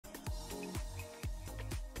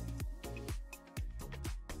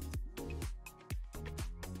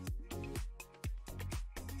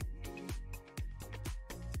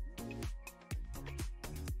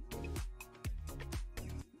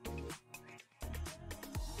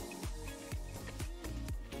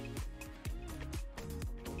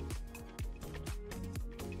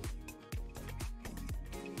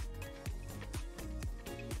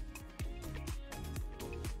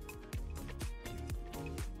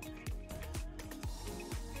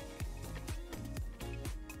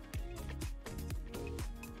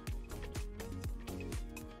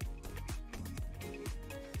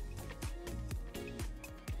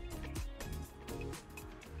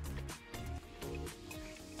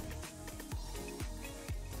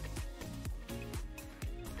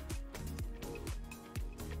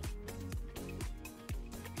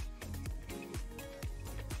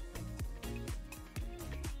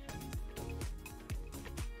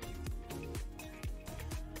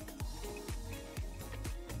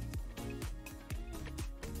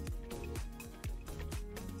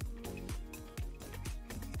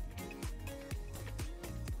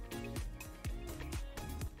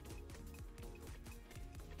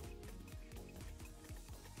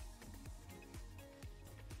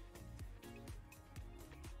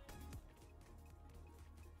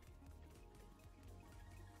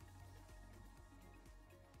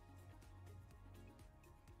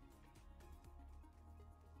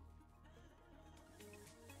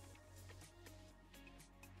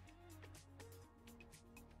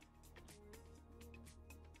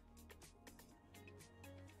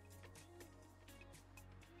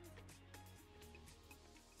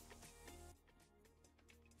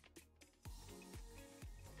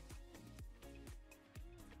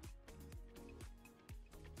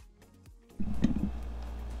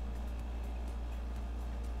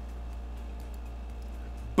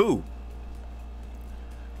Boo.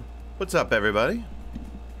 What's up, everybody?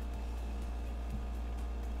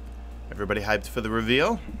 Everybody hyped for the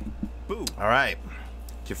reveal? Boo. All right.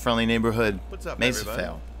 It's your friendly neighborhood. What's up, Mesa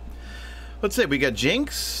fail. Let's see. We got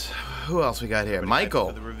Jinx. Who else we got here?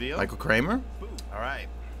 Michael. Michael Kramer. Boo. All right.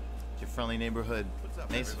 It's your friendly neighborhood. What's up,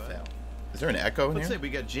 Mesa fail. Is there an echo in here? Let's see. We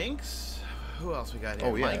got Jinx. Who else we got here?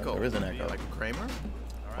 Oh yeah, Michael. There is an echo. Michael Kramer. All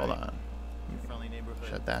right. Hold on. Your friendly neighborhood.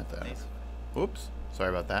 Shut that down. Oops. Sorry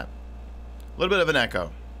about that. A little bit of an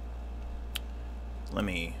echo. Let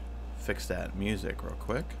me fix that music real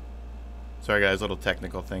quick. Sorry guys, little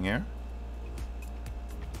technical thing here.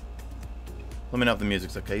 Let me know if the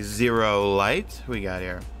music's okay. Zero Light. Who we got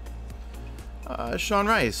here? Sean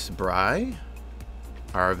Rice. Bry.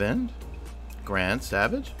 Arvind. Grant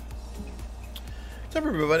Savage. What's up,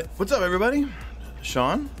 everybody? What's up, everybody?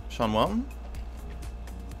 Sean Welton.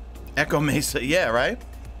 Echo Mesa. Yeah, right?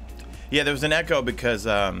 Yeah, there was an echo because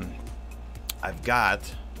I've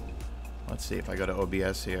got... Let's see if I go to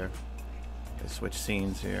OBS here. I switch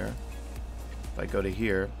scenes here. If I go to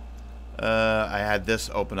here, I had this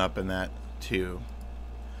open up in that too.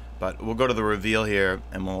 But we'll go to the reveal here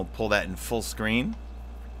and we'll pull that in full screen.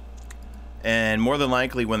 And more than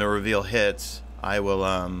likely when the reveal hits, I will,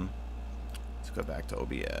 let's go back to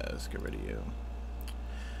OBS, get rid of you.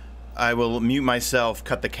 I will mute myself,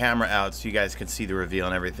 cut the camera out so you guys can see the reveal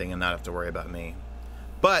and everything and not have to worry about me.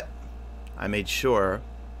 But I made sure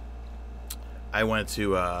I went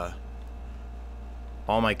to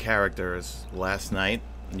all my characters last night,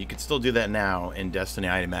 and you can still do that now in Destiny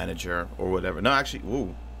Item Manager or whatever. No, actually,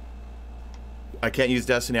 ooh, I can't use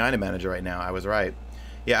Destiny Item Manager right now. I was right.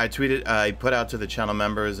 Yeah, I tweeted, I put out to the channel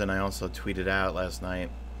members, and I also tweeted out last night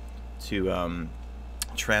to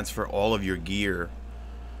transfer all of your gear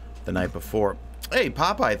the night before. Hey,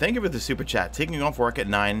 Popeye, thank you for the super chat. Taking off work at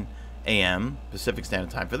 9 a.m. Pacific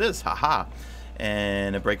Standard Time for this. Haha.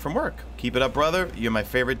 And a break from work. Keep it up, brother. You're my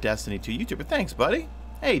favorite Destiny 2 YouTuber. Thanks, buddy.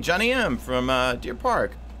 Hey, Johnny M from Deer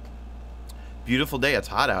Park. Beautiful day. It's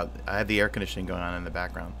hot out. I have the air conditioning going on in the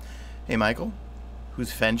background. Hey, Michael.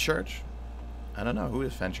 Who's Fenchurch? I don't know. Who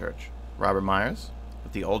is Fenchurch? Robert Myers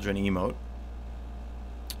with the Aldrin emote.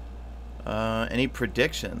 Any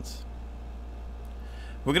predictions?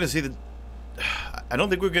 We're going to see the... I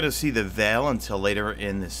don't think we're going to see the Veil until later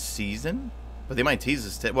in the season. But they might tease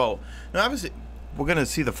us. Well, no, obviously... We're going to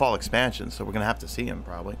see the fall expansion, so we're going to have to see him,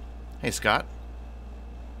 probably. Hey, Scott.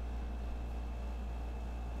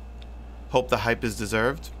 Hope the hype is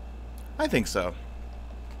deserved. I think so.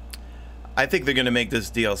 I think they're going to make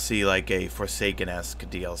this DLC like a Forsaken-esque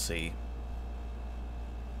DLC.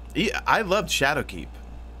 I loved Shadowkeep.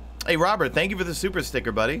 Hey, Robert, thank you for the super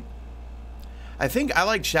sticker, buddy. I think I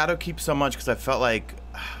like Shadowkeep so much because I felt like...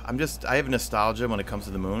 I have nostalgia when it comes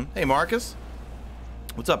to the moon. Hey, Marcus.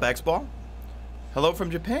 What's up, X-Ball? Hello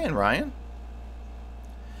from Japan, Ryan.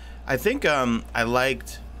 I think I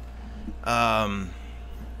liked hold on,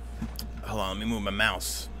 let me move my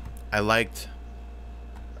mouse. I liked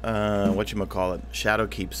whatchamacallit,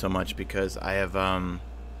 Shadowkeep so much because I have an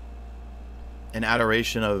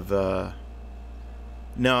adoration of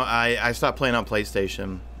no, I stopped playing on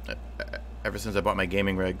PlayStation ever since I bought my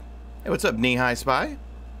gaming rig. Hey, what's up, Knee High Spy?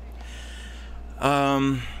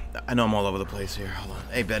 I know I'm all over the place here. Hold on.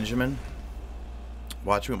 Hey, Benjamin.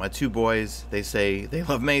 Watching with my two boys. They say they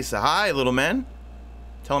love Mesa. Hi, little man.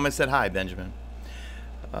 Tell them I said hi, Benjamin.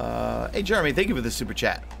 Hey, Jeremy. Thank you for the super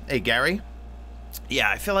chat. Hey, Gary. Yeah,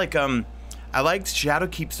 I feel like I liked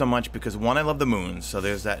Shadowkeep so much because, one, I love the moon. So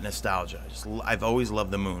there's that nostalgia. I've always loved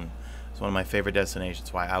the moon. It's one of my favorite destinations.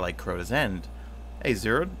 That's why I like Crota's End. Hey,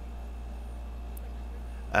 Zero.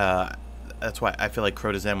 That's why I feel like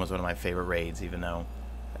Crota's End was one of my favorite raids, even though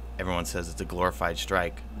everyone says it's a glorified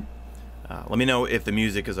strike. Let me know if the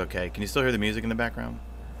music is okay. Can you still hear the music in the background?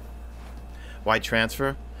 Why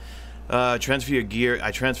transfer? Transfer your gear.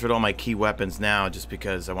 I transferred all my key weapons now just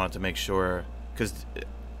because I wanted to make sure, because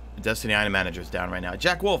Destiny Item Manager is down right now.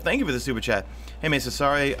 Jack Wolf, thank you for the super chat. Hey, Mesa,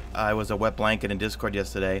 sorry I was a wet blanket in Discord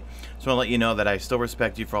yesterday. Just want to let you know that I still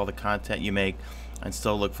respect you for all the content you make and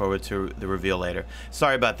still look forward to the reveal later.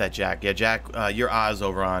 Sorry about that, Jack. Yeah, Jack, you're Oz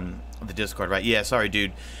over on the Discord, right? Yeah, sorry,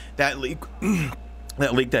 dude. That leak...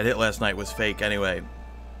 That leak that hit last night was fake anyway.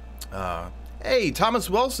 Hey, Thomas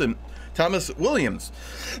Williams.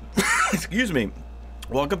 Excuse me.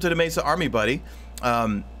 Welcome to the Mesa Army, buddy.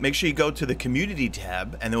 Make sure you go to the community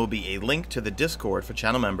tab, and there will be a link to the Discord for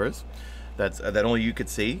channel members. That only you could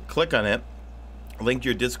see. Click on it. Link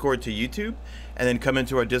your Discord to YouTube, and then come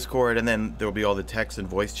into our Discord, and then there will be all the text and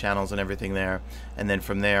voice channels and everything there. And then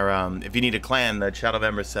from there, if you need a clan, the channel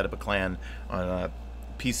members set up a clan on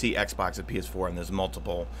PC, Xbox, and PS4, and there's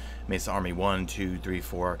multiple Mesa Army 1, 2, 3,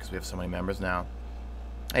 4, because we have so many members now.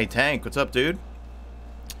 Hey, Tank, what's up, dude?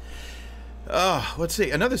 Let's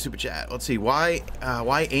see, another super chat. Let's see, why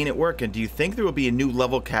ain't it working? Do you think there will be a new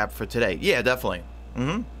level cap for today? Yeah, definitely.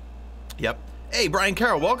 Yep. Hey, Brian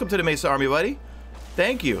Carroll, welcome to the Mesa Army, buddy.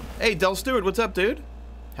 Thank you. Hey, Del Stewart, what's up, dude?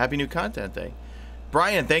 Happy New Content Day.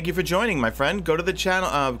 Brian, thank you for joining, my friend. Go to the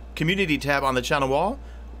channel community tab on the channel wall.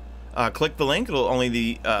 Click the link. It'll only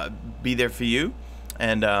be there for you.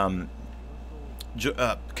 And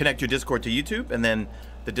connect your Discord to YouTube, and then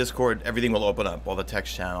the Discord, everything will open up, all the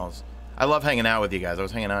text channels. I love hanging out with you guys. I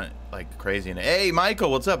was hanging out like crazy. And hey,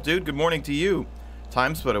 Michael, what's up, dude? Good morning to you.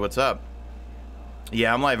 Time Splitter, what's up?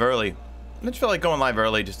 Yeah, I'm live early. I just feel like going live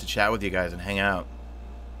early just to chat with you guys and hang out.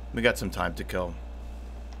 We got some time to kill.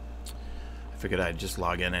 I figured I'd just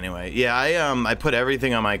log in anyway. Yeah, I put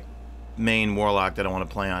everything on my main Warlock that I want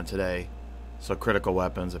to play on today. So critical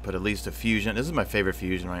weapons. I put at least a fusion. This is my favorite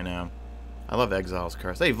fusion right now. I love Exile's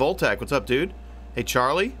Curse. Hey, Voltec, what's up, dude? Hey,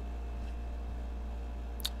 Charlie.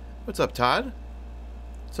 What's up, Todd?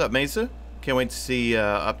 What's up, Mesa? Can't wait to see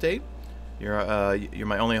update. You're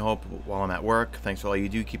my only hope while I'm at work. Thanks for all you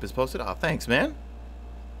do. Keep us posted. Oh, thanks, man.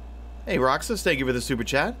 Hey, Roxas, thank you for the super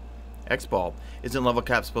chat. X-Ball. Isn't level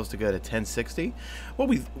cap supposed to go to 1060? Well,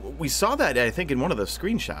 we saw that, I think, in one of the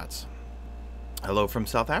screenshots. Hello from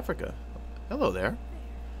South Africa. Hello there.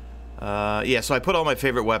 Yeah, so I put all my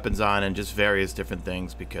favorite weapons on and just various different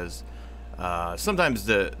things because sometimes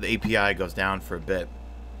the API goes down for a bit.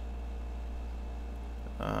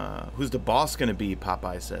 Who's the boss going to be,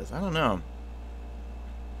 Popeye says. I don't know.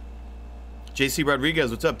 JC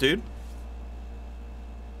Rodriguez, what's up, dude?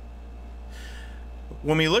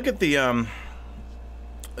 When we look at the I'm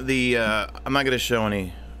not going to show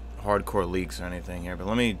any hardcore leaks or anything here, but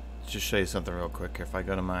let me just show you something real quick here. If I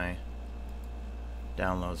go to my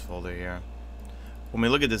downloads folder here. When we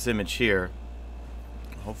look at this image here,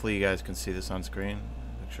 hopefully you guys can see this on screen.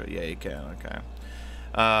 Sure, yeah, you can.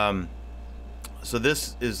 Okay. So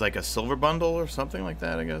this is like a silver bundle or something like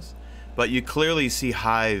that, I guess. But you clearly see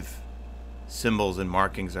Hive symbols and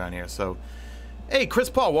markings around here. So, hey, Chris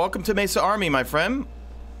Paul, welcome to Mesa Army, my friend.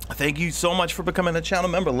 Thank you so much for becoming a channel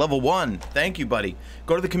member, level 1. Thank you, buddy.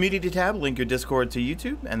 Go to the community tab, link your Discord to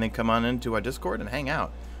YouTube, and then come on into our Discord and hang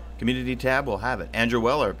out. Community tab will have it. Andrew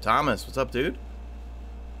Weller, Thomas, what's up, dude?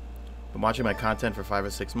 Been watching my content for 5 or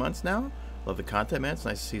 6 months now. Love the content, man. It's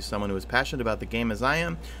nice to see someone who is passionate about the game as I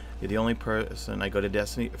am. You're the only person I go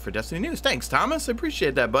to for Destiny News. Thanks, Thomas. I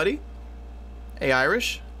appreciate that, buddy. Hey,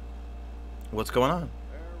 Irish. What's going on?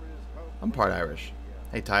 I'm part Irish.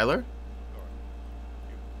 Hey, Tyler.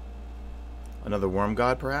 Another worm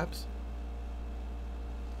god, perhaps?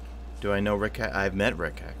 Do I know Rick? I've met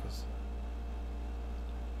Rick Hackles.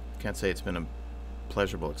 Can't say it's been a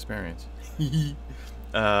pleasurable experience.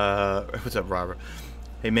 What's up, Robert?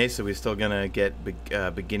 Hey, Mesa, we still gonna get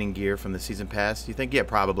beginning gear from the season pass? You think? Yeah,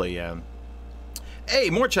 probably.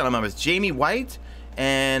 Hey, more channel members. Jamie White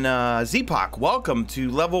and Zpoc. Welcome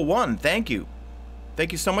to level 1. Thank you.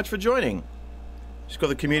 Thank you so much for joining. Just go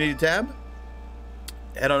to the community tab.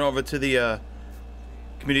 Head on over to the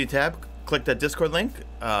community tab. Click that Discord link.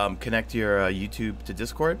 Connect your YouTube to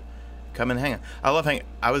Discord. Come and hang out. I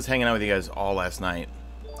was hanging out with you guys all last night.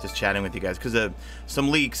 Just chatting with you guys because some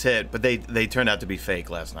leaks hit, but they turned out to be fake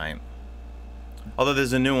last night. Although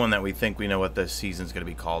there's a new one that we think we know what the season's going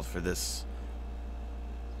to be called for this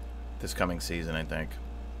coming season, I think.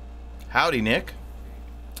 Howdy, Nick.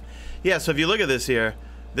 Yeah, so if you look at this here,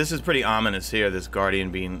 this is pretty ominous here, this Guardian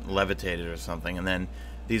being levitated or something, and then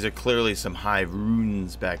these are clearly some Hive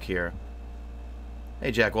runes back here.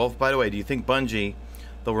 Hey, Jack Wolf, by the way, do you think Bungie,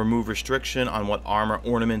 they'll remove restriction on what armor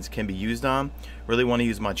ornaments can be used on? Really want to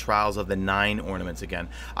use my Trials of the 9 ornaments again.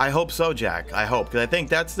 I hope so, Jack. I hope. Because I think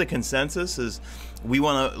that's the consensus is we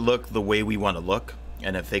want to look the way we want to look.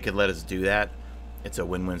 And if they could let us do that, it's a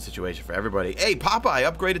win-win situation for everybody. Hey, Popeye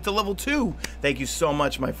upgraded to level 2. Thank you so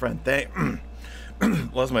much, my friend.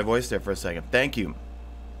 Lost my voice there for a second. Thank you.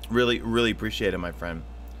 Really, really appreciate it, my friend.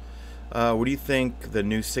 What do you think the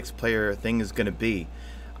new 6-player thing is going to be?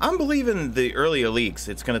 I'm believing the earlier leaks,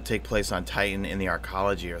 it's going to take place on Titan in the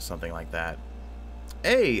Arcology or something like that.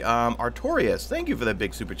 Hey, Artorias, thank you for that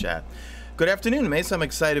big super chat. Good afternoon, Mesa. I'm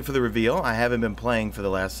excited for the reveal. I haven't been playing for the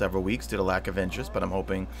last several weeks due to lack of interest, but I'm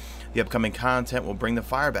hoping the upcoming content will bring the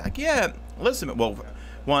fire back. Yeah, listen, well,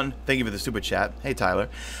 one, thank you for the super chat. Hey, Tyler.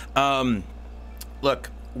 Look,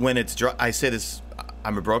 when it's dry, I say this,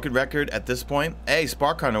 I'm a broken record at this point. Hey,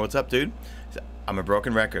 Spark Hunter, what's up, dude? I'm a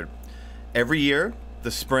broken record. Every year, the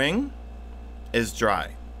spring is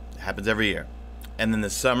dry. It happens every year. And then the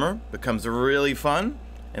summer becomes really fun.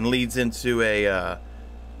 and leads into a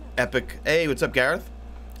epic. Hey, what's up, Gareth?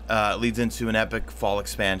 Leads into an epic fall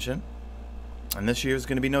expansion, and this year is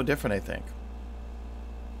going to be no different, I think.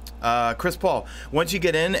 Chris Paul, once you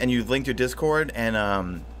get in and you've linked your Discord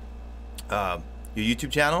and your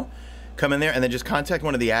YouTube channel, come in there and then just contact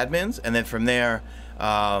one of the admins, and then from there,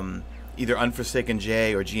 either Unforsaken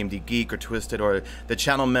J or GMD Geek or Twisted or the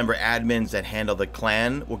channel member admins that handle the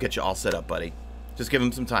clan will get you all set up, buddy. Just give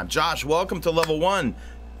them some time. Josh, welcome to level 1.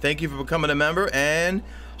 Thank you for becoming a member. And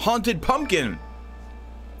Haunted Pumpkin,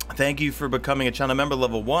 thank you for becoming a channel member,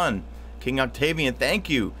 level 1. King Octavian, thank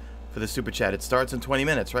you for the super chat. It starts in 20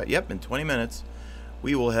 minutes, right? Yep, in 20 minutes,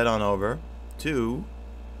 we will head on over to,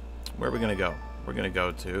 where are we going to go? We're going to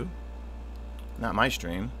go to, not my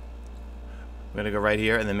stream. We're going to go right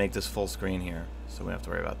here and then make this full screen here. So we don't have to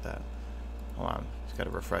worry about that. Hold on. Just got to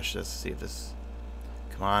refresh this to see if this,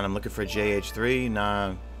 come on, I'm looking for JH3.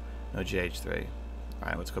 Nah, no JH3. All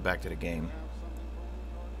right, let's go back to the game.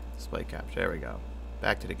 Display capture, there we go.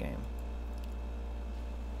 Back to the game.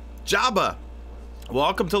 Jabba!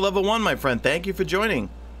 Welcome to level 1, my friend. Thank you for joining.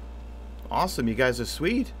 Awesome, you guys are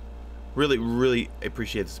sweet. Really, really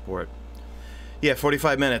appreciate the support. Yeah,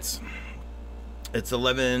 45 minutes. It's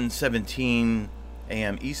 11:17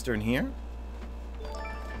 a.m. Eastern here.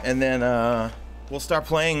 And then we'll start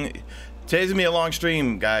playing. Today's going to be a long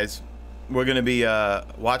stream, guys. We're going to be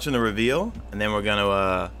watching the reveal, and then we're going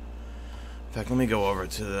to... in fact, let me go over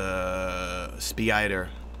to the Spider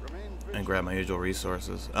and grab my usual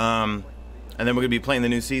resources. And then we're going to be playing the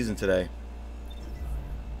new season today.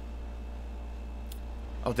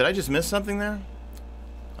 Oh, did I just miss something there?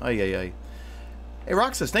 Oh, yeah. Hey,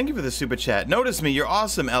 Roxas, thank you for the super chat. Notice me, you're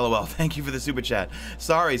awesome, LOL. Thank you for the super chat.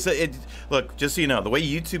 Sorry. So look, just so you know, the way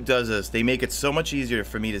YouTube does this, they make it so much easier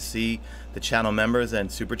for me to see the channel members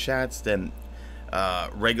and super chats than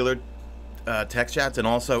regular text chats, and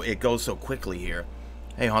also it goes so quickly here.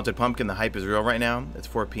 Hey, Haunted Pumpkin, the hype is real right now. It's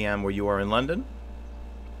 4 p.m. where you are in London.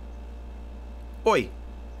 Oi.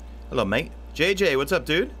 Hello, mate. JJ, what's up,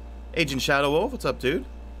 dude? Agent Shadow Wolf, what's up, dude?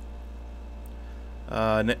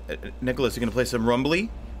 Nicholas, you gonna play some Rumbly? You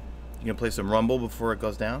gonna play some Rumble before it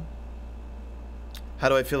goes down? How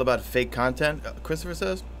do I feel about fake content? Christopher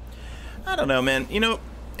says. I don't know, man. You know,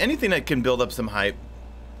 anything that can build up some hype,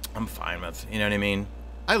 I'm fine with. You know what I mean?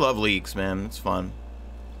 I love leaks, man. It's fun.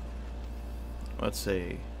 Let's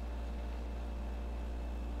see.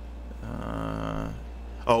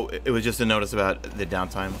 Oh, it was just a notice about the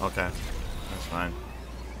downtime. Okay, that's fine.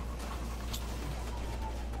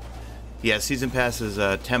 Yeah, season pass is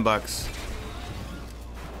 $10.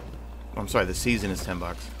 I'm sorry, the season is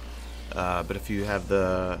 $10. But if you have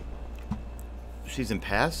the season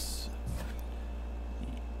pass,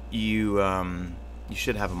 you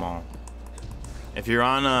should have them all. If you're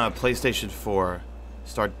on PlayStation 4,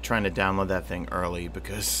 start trying to download that thing early,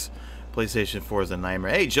 because PlayStation 4 is a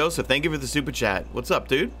nightmare. Hey, Joseph, thank you for the super chat. What's up,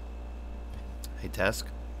 dude? Hey, Tesk.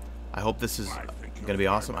 I hope this is going to be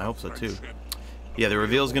awesome. I hope so, too. Yeah, the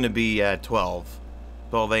reveal is going to be at 12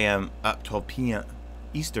 a.m. 12 p.m.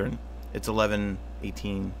 Eastern. It's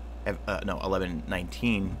 11:18. No,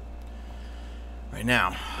 11:19 right now.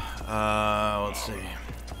 Let's see.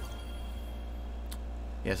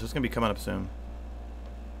 Yeah, so it's going to be coming up soon.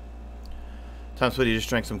 Tom Sweetie just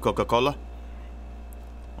drank some Coca-Cola.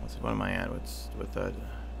 Let's see, what am I at with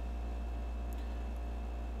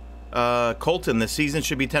that? Colton, the season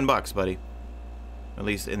should be $10, buddy. At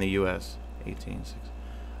least in the U.S. 18.6.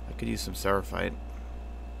 I could use some Seraphite.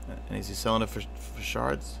 And is he selling it for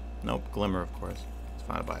shards? Nope, Glimmer, of course. It's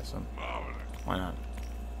fine to buy some. Why not?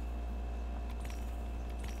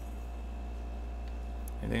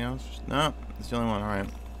 Anything else? No, it's the only one. Alright.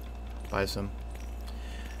 Buy some.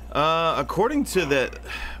 According to the...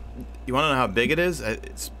 You want to know how big it is? I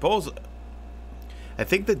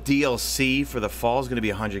think the DLC for the fall is going to be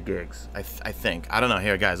 100 gigs. I think. I don't know.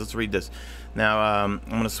 Here, guys, let's read this. Now, I'm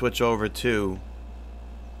going to switch over to...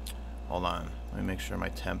 Hold on. Let me make sure my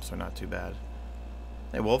temps are not too bad.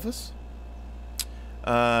 Hey, Wolfus?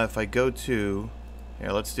 If I go to...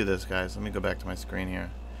 Here, let's do this, guys. Let me go back to my screen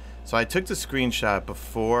here. So I took the screenshot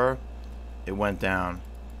before it went down.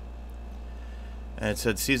 And it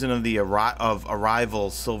said Season of the Arrival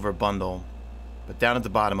Silver Bundle. But down at the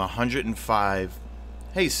bottom, 105.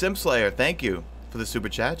 Hey, Simslayer, thank you for the super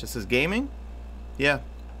chat. Just says gaming? Yeah.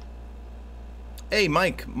 Hey,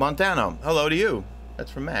 Mike Montano. Hello to you.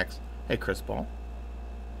 That's from Max. Hey, Chris Paul.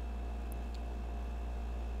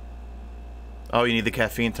 Oh, you need the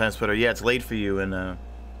caffeine times Twitter. Yeah, it's late for you in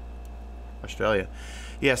Australia.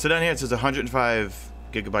 Yeah, so down here it says 105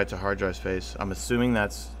 gigabytes of hard drive space. I'm assuming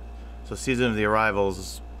that's... So Season of the Arrivals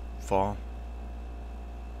is fall.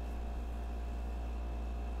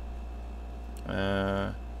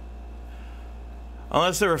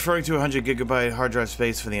 Unless they're referring to 100 gigabyte hard drive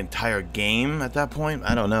space for the entire game at that point.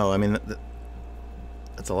 I don't know. I mean,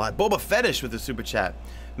 that's a lot. Boba Fetish with the super chat.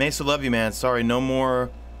 Mesa, love you, man. Sorry, no more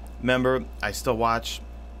member. I still watch.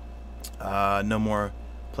 No more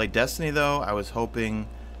play Destiny, though. I was hoping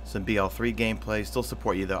some BL3 gameplay. Still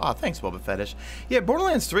support you, though. Oh, thanks, Boba Fetish. Yeah,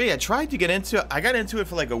 Borderlands 3, I tried to get into it. I got into it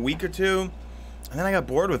for like a week or two, and then I got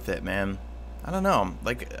bored with it, man. I don't know.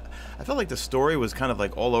 Like, I felt like the story was kind of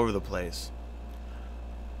like all over the place.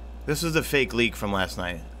 This is a fake leak from last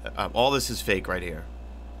night. All this is fake right here.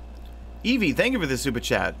 Evie, thank you for the super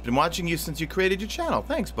chat. Been watching you since you created your channel.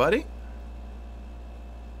 Thanks, buddy.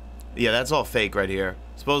 Yeah, that's all fake right here.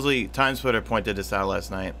 Supposedly, TimeSplitter pointed this out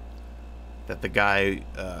last night. That the guy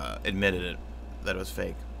admitted it. That it was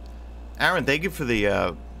fake. Aaron, thank you for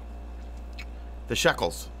the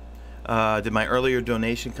shekels. Did my earlier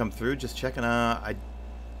donation come through? Just checking.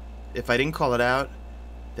 If I didn't call it out,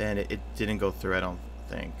 then it didn't go through, I don't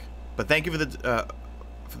think. But thank you for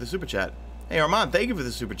the super chat. Hey, Armand, thank you for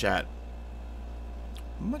the super chat.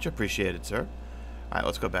 Much appreciated, sir. All right,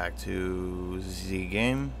 let's go back to Z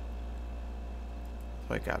game.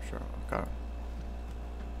 Play capture. Okay.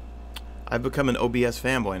 I've become an OBS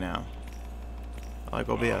fanboy now. I like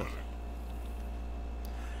OBS.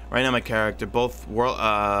 Right now, my character, both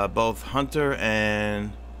Hunter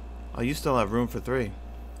and... Oh, you still have room for 3.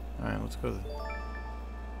 All right, let's go.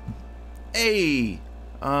 Hey!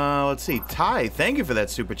 Let's see. Ty, thank you for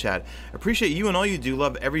that super chat. Appreciate you and all you do.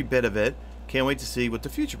 Love every bit of it. Can't wait to see what the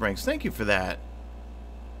future brings. Thank you for that.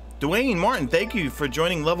 Dwayne Martin, thank you for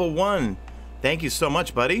joining level 1. Thank you so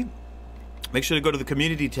much, buddy. Make sure to go to the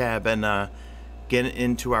community tab and get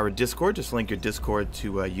into our Discord. Just link your Discord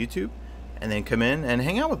to YouTube, and then come in and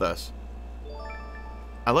hang out with us.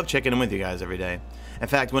 I love checking in with you guys every day. In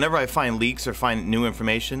fact, whenever I find leaks or find new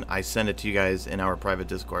information, I send it to you guys in our private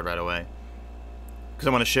Discord right away. Because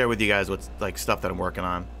I want to share with you guys what's like stuff that I'm working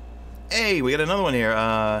on. Hey, we got another one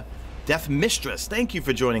here. Deaf Mistress, thank you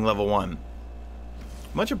for joining level 1.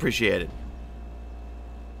 Much appreciated.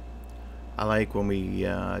 I like when we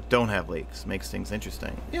don't have leaks. Makes things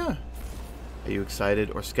interesting. Yeah. Are you excited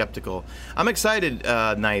or skeptical? I'm excited,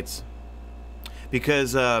 Knights.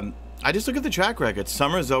 Because I just look at the track record.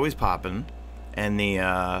 Summer's always popping. And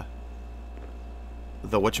the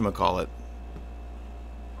whatchamacallit.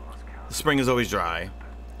 The spring is always dry.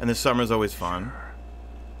 And the summer is always fun.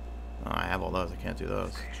 Oh, I have all those. I can't do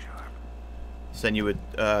those. Send you a...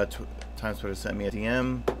 TimeSplitter sent me a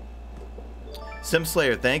DM.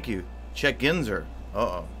 Simslayer, thank you. Check Ginzer.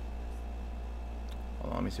 Uh-oh.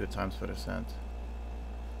 Hold on, let me see what TimeSplitter sent.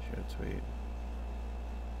 Share a tweet.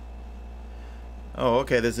 Oh,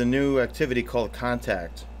 okay. There's a new activity called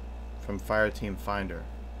Contact from Fireteam Finder.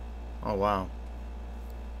 Oh, wow.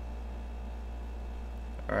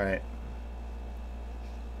 Alright.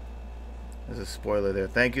 There's a spoiler there.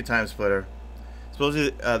 Thank you, TimeSplitter. Supposedly,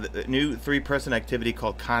 the new 3-person activity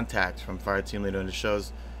called Contact from Fireteam Leader, and it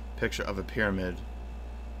shows a picture of a pyramid.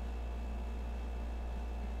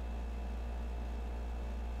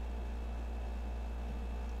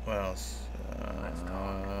 What else? Hold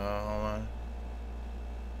on.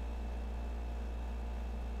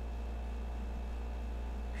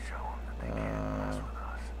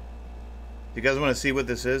 You guys want to see what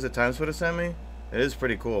this is that TimeSplitter sent me? It is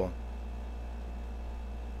pretty cool.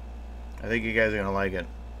 I think you guys are going to like it.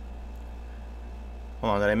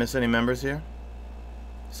 Hold on, did I miss any members here?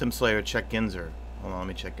 Simslayer, check Ginzer. Hold on, let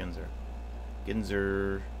me check Ginzer.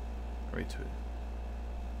 Ginzer... Retweet.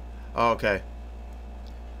 Oh, okay.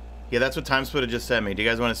 Yeah, that's what TimeSplitter just sent me. Do you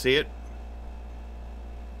guys want to see it?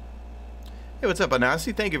 Hey, what's up,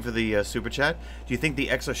 Anasi? Thank you for the super chat. Do you think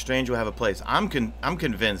the Extra Strange will have a place? I'm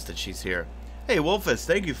convinced that she's here. Hey, Wolfus,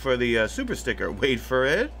 thank you for the super sticker. Wait for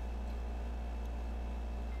it.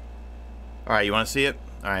 Alright, you want to see it?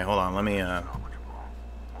 Alright, hold on. Let me,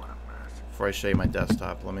 before I show you my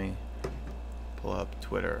desktop, let me pull up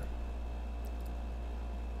Twitter.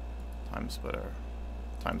 TimeSplitter.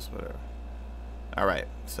 Alright,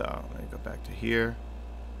 so let me go back to here.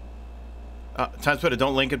 TimeSplitter,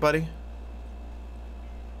 don't link it, buddy.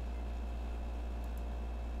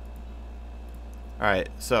 Alright,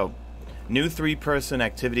 so new 3-person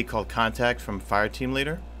activity called Contact from Fireteam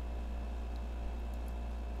Leader.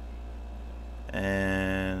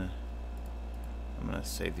 And I'm going to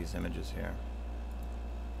save these images here.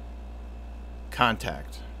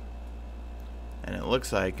 Contact. And it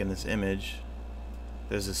looks like in this image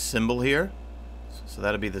there's a symbol here. So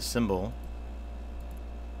that'll be the symbol.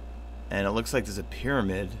 And it looks like there's a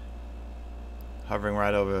pyramid hovering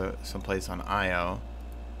right over someplace on IO.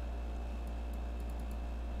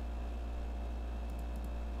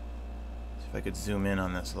 If I could zoom in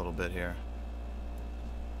on this a little bit here.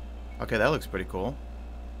 Okay, that looks pretty cool.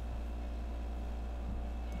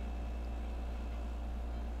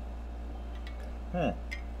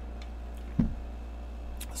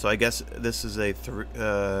 So I guess this is a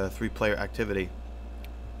three-player activity.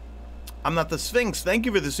 I'm not the Sphinx. Thank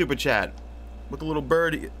you for the super chat. Look, a little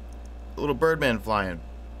bird, a little birdman flying.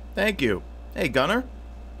 Thank you. Hey, Gunner.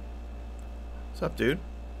 What's up, dude?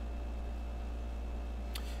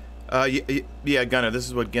 Yeah, Gunner. This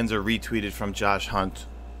is what Genzer retweeted from Josh Hunt,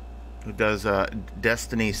 who does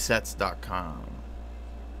DestinySets.com.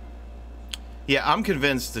 Yeah, I'm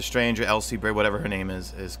convinced the stranger, Elsie Bray, whatever her name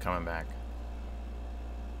is coming back.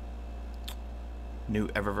 New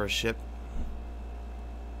Eververse ship.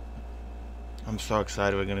 I'm so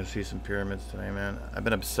excited we're going to see some pyramids today, man. I've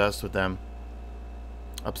been obsessed with them.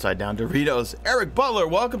 Upside down Doritos. Eric Butler,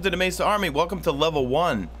 welcome to the Mesa Army. Welcome to level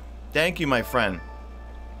 1. Thank you, my friend.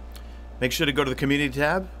 Make sure to go to the community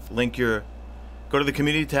tab. Go to the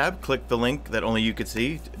community tab. Click the link that only you could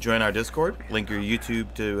see. Join our Discord. Link your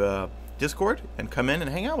YouTube to Discord and come in and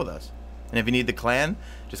hang out with us. And if you need the clan,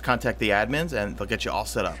 just contact the admins and they'll get you all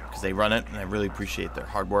set up because they run it and I really appreciate their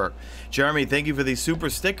hard work. Jeremy, thank you for these super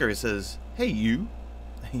stickers. Says, hey, you.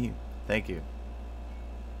 Thank you.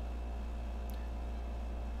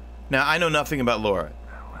 Now, I know nothing about Laura.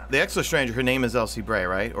 The Exo Stranger, her name is Elsie Bray,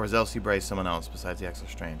 right? Or is Elsie Bray someone else besides the Exo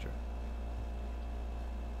Stranger?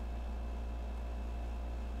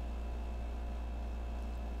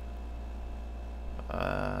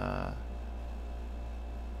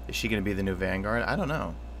 Is she going to be the new Vanguard? I don't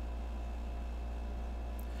know.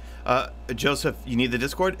 Joseph, you need the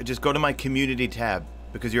Discord? Just go to my community tab.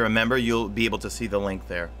 Because you're a member, you'll be able to see the link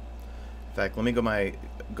there. In fact, let me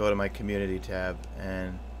go to my community tab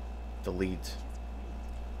and delete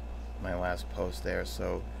my last post there.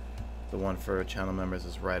 So the one for channel members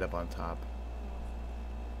is right up on top.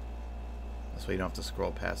 That's why you don't have to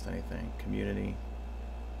scroll past anything. Community.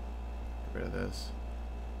 Get rid of this.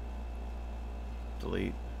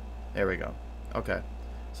 Delete. There we go. Okay.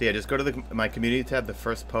 So yeah, just go to my community tab. The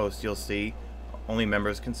first post you'll see, only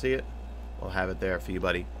members can see it. We'll have it there for you,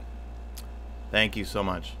 buddy. Thank you so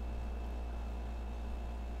much.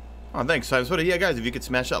 Oh, thanks, Times Twitter. Yeah, guys, if you could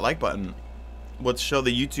smash that like button, let's show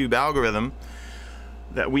the YouTube algorithm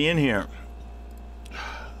that we in here.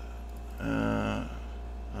 Oh,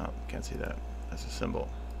 can't see that. That's a symbol.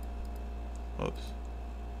 Oops.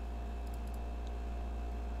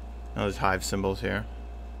 Now there's hive symbols here.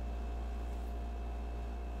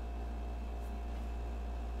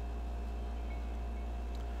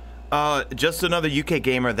 Just another UK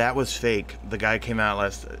gamer. That was fake. The guy came out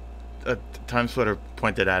last... Times Twitter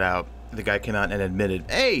pointed that out. The guy came out and admitted,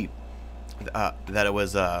 hey, that it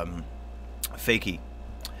was fakey.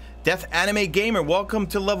 Death Anime Gamer, welcome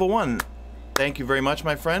to level 1. Thank you very much,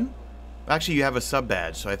 my friend. Actually, you have a sub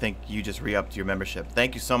badge, so I think you just re-upped your membership.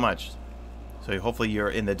 Thank you so much. So hopefully you're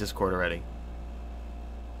in the Discord already.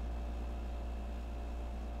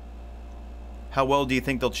 How well do you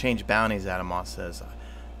think they'll change bounties, Adam Moss says.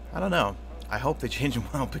 I don't know. I hope they change them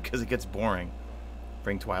well because it gets boring.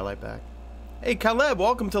 Bring Twilight back. Hey, Caleb,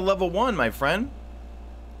 welcome to level 1, my friend.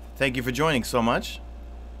 Thank you for joining so much.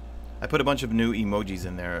 I put a bunch of new emojis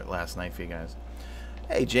in there last night for you guys.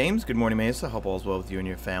 Hey, James. Good morning, Mesa. Hope all's well with you and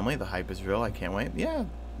your family. The hype is real. I can't wait. Yeah,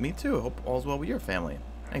 me too. Hope all's well with your family.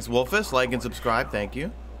 Thanks, Wolfus. Like and subscribe. Thank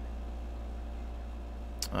you.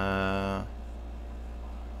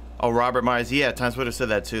 Oh, Robert Myers. Yeah, Times Twitter said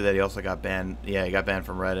that too, that he also got banned. Yeah, he got banned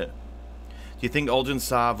from Reddit. Do you think Uljan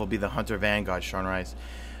Sav will be the Hunter Vanguard, Sean Rice?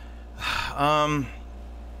 I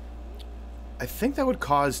think that would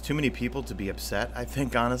cause too many people to be upset, I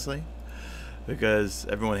think, honestly. Because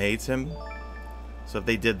everyone hates him. So if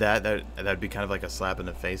they did that, that'd be kind of like a slap in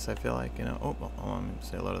the face, I feel like, you know. Oh, hold on, let me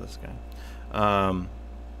say hello to this guy.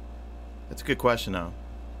 That's a good question, though.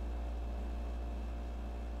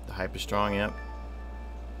 The hype is strong, yep.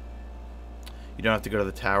 You don't have to go to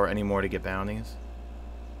the tower anymore to get bounties.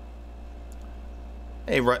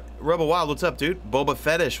 Hey, Rebel Wild, what's up, dude? Boba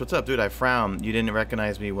Fetish, what's up, dude? I frown. You didn't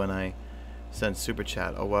recognize me when I sent super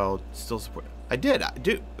chat. Oh, well, still support. I did.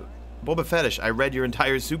 Dude, Boba Fetish, I read your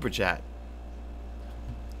entire super chat.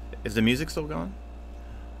 Is the music still going?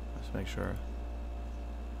 Let's make sure.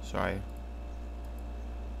 Sorry.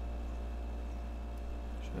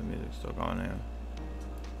 Sure the music's still going here.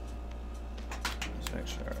 Let's make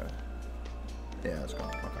sure. Yeah, it's going.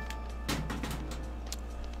 Okay.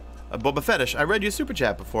 Boba Fetish, I read your super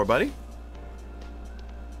chat before, buddy.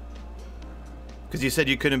 Because you said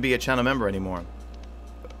you couldn't be a channel member anymore.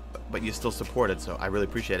 But you still support it, so I really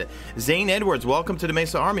appreciate it. Zane Edwards, welcome to the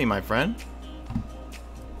Mesa Army, my friend.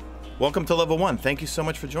 Welcome to level 1. Thank you so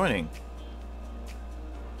much for joining.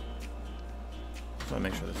 Just want to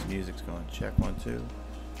make sure this music's going. Check 1, 2.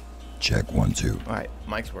 Check 1, 2. All right,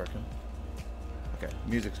 mic's working. Okay,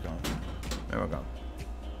 music's going. There we go.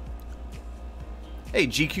 Hey,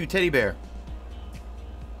 GQ Teddy Bear.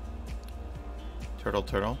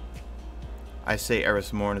 Turtle. I say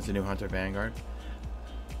Eris Morn is the new Hunter Vanguard.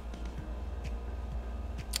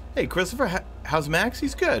 Hey, Christopher, how's Max?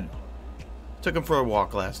 He's good. Took him for a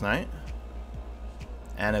walk last night.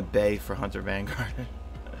 Anna Bay for Hunter Vanguard.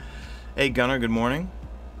 Hey, Gunnar, good morning.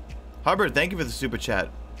 Hubbard, thank you for the super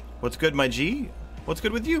chat. What's good, my G? What's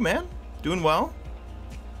good with you, man? Doing well?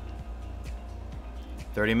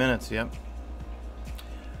 30 minutes, yep.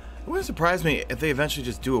 It wouldn't surprise me if they eventually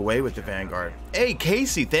just do away with the Vanguard. Hey,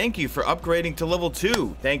 Casey, thank you for upgrading to level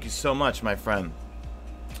 2. Thank you so much, my friend.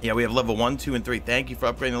 Yeah, we have level 1, 2, and 3. Thank you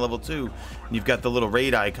for upgrading to level 2. And you've got the little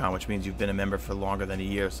raid icon, which means you've been a member for longer than a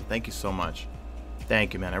year. So thank you so much.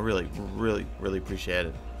 Thank you, man. I really, really, really appreciate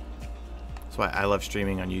it. That's why I love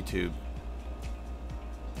streaming on YouTube.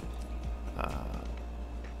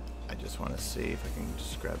 I just want to see if I can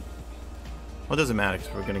just grab... Well, it doesn't matter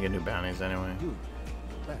because we're going to get new bounties anyway.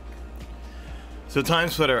 So Time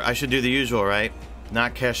Splitter, I should do the usual, right?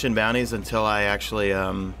 Not cash in bounties until I actually,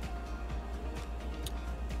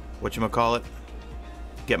 whatchamacallit?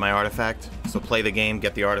 Get my artifact. So play the game,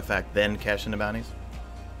 get the artifact, then cash in the bounties.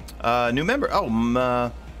 New member.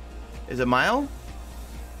 Oh, is it Mile?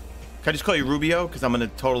 Can I just call you Rubio? Because I'm going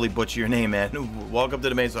to totally butcher your name, man. Welcome to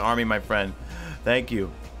the Mesa Army, my friend. Thank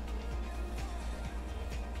you.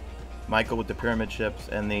 Michael with the pyramid ships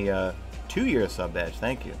and the 2-year sub badge.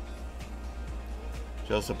 Thank you.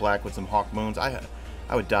 Joseph Black with some Hawk Moons. I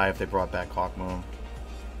would die if they brought back Hawk Moon.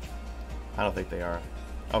 I don't think they are.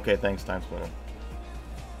 Okay, thanks, Time Splitter.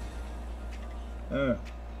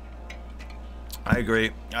 I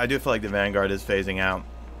agree. I do feel like the Vanguard is phasing out.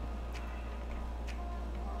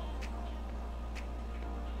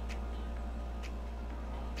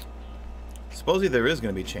 Supposedly there is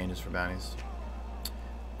going to be changes for bounties.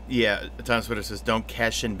 Yeah, Time Splitter says don't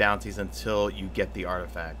cash in bounties until you get the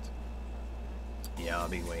artifact. Yeah, I'll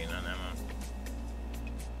be waiting on that one.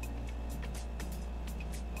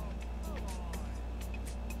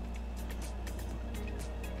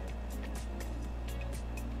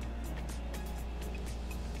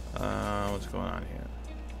 What's going on here?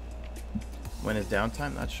 When is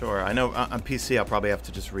downtime? Not sure. I know on PC I'll probably have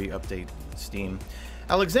to just re-update Steam.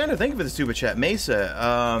 Alexander, thank you for the super chat.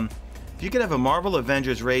 Mesa, if you could have a Marvel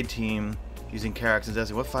Avengers raid team using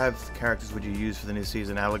characters, what 5 characters would you use for the new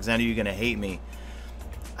season? Alexander, you're gonna hate me.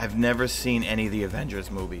 I've never seen any of the Avengers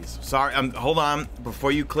movies. Sorry, hold on.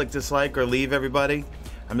 Before you click dislike or leave, everybody,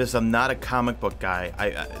 I'm not a comic book guy.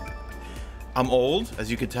 I'm old, as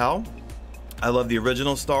you could tell. I love the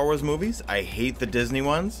original Star Wars movies. I hate the Disney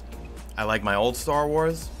ones. I like my old Star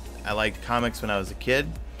Wars. I liked comics when I was a kid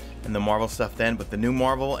and the Marvel stuff then, but the new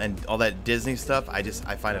Marvel and all that Disney stuff, I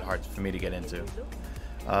find it hard for me to get into.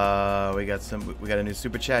 We got a new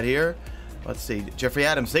super chat here. Let's see. Jeffrey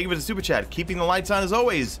Adams, thank you for the super chat. Keeping the lights on as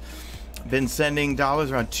always. Been sending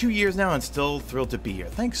dollars around 2 years now and still thrilled to be here.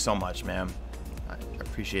 Thanks so much, man. I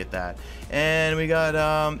appreciate that. And we got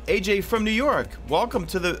AJ from New York. Welcome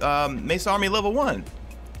to the Mesa Army level 1.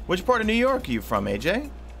 Which part of New York are you from, AJ?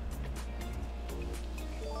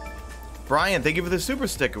 Brian, thank you for the super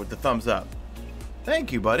sticker with the thumbs up.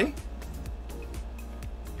 Thank you, buddy.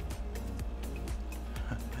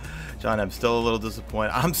 John, I'm still a little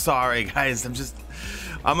disappointed. I'm sorry, guys.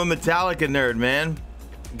 I'm a Metallica nerd, man.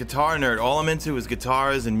 Guitar nerd. All I'm into is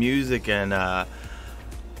guitars and music, and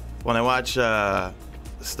when I watch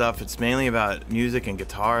stuff, it's mainly about music and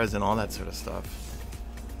guitars and all that sort of stuff.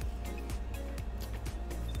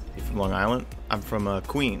 You from Long Island? I'm from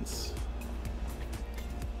Queens.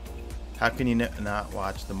 How can you not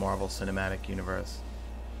watch the Marvel Cinematic Universe?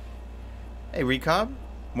 Hey, Recob.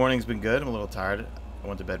 Morning's been good. I'm a little tired. I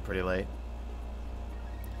went to bed pretty late.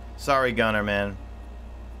 Sorry, Gunner, man.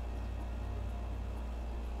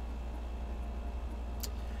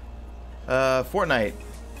 Fortnite.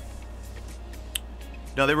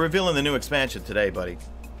 No, they're revealing the new expansion today, buddy.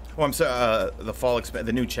 Oh, I'm sorry.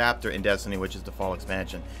 The new chapter in Destiny, which is the fall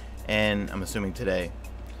expansion, and I'm assuming today.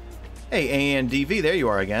 Hey, ANDV, there you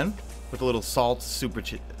are again, with a little salt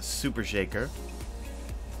super shaker.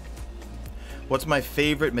 What's my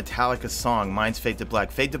favorite Metallica song? Mine's Fade to Black.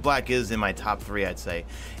 Fade to Black is in my top 3, I'd say.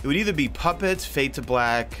 It would either be Puppets, Fade to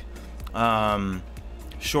Black,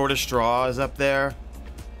 Shorter Straw is up there.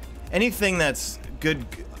 Anything that's good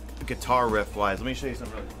guitar riff wise. Let me show you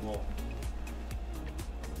something really cool.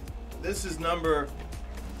 This is number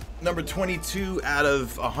number 22 out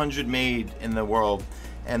of 100 made in the world,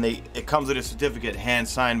 and it comes with a certificate hand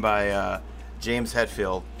signed by James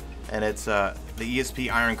Hetfield, and it's the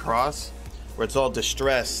ESP Iron Cross, where it's all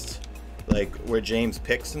distressed, like where James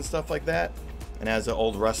picks and stuff like that, and it has an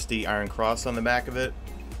old rusty Iron Cross on the back of it,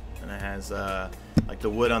 and it has like the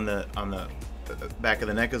wood on the back of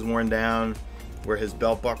the neck is worn down, where his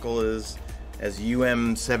belt buckle is, as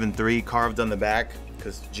UM73 carved on the back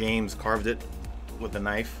because James carved it with a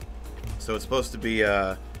knife. So it's supposed to be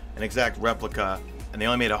an exact replica, and they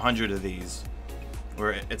only made 100 of these,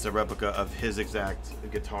 where it's a replica of his exact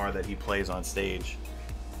guitar that he plays on stage.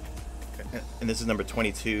 And this is number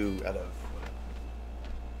 22 out of...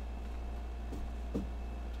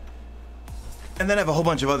 And then I have a whole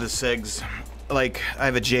bunch of other SIGs. Like, I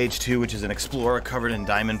have a JH2, which is an Explorer covered in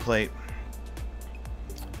diamond plate.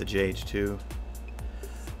 The JH2.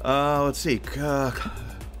 Let's see.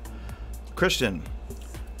 Christian.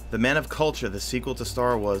 The Man of Culture, the sequel to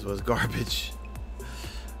Star Wars, was garbage.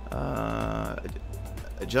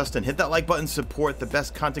 Justin, hit that like button, support the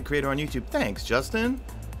best content creator on YouTube. Thanks, Justin.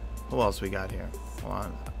 Who else we got here? Hold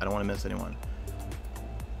on. I don't want to miss anyone.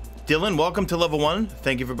 Dylan, welcome to level 1.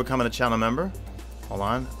 Thank you for becoming a channel member. Hold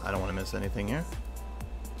on. I don't want to miss anything here.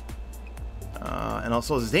 And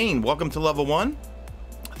also Zane, welcome to level 1.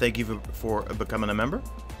 Thank you for becoming a member.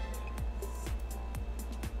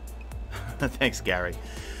 Thanks, Gary.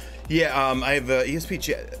 Yeah, I have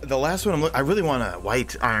ESP. The last one I really want a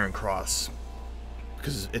white Iron Cross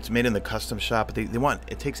because it's made in the custom shop. But they want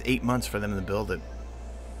it takes 8 months for them to build it,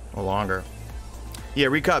 or longer. Yeah,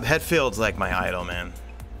 Recop Hetfield's like my idol, man.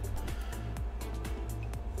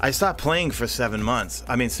 I stopped playing for 7 months.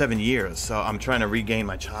 I mean, 7 years. So I'm trying to regain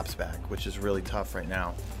my chops back, which is really tough right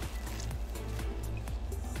now.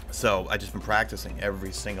 So I just been practicing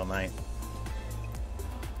every single night.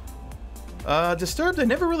 Disturbed, I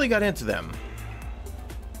never really got into them.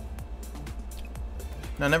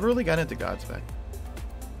 No, I never really got into Godspeed.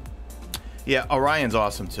 Yeah, Orion's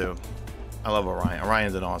awesome too. I love Orion.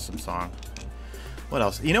 Orion's an awesome song. What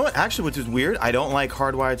else? You know what? Actually, which is weird, I don't like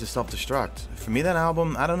Hardwired to Self-Destruct. For me, that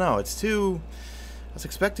album, I don't know. It's too... I was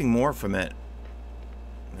expecting more from it.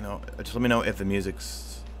 You know, just let me know if the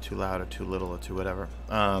music's too loud or too little or too whatever.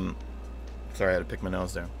 Sorry, I had to pick my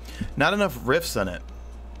nose there. Not enough riffs on it.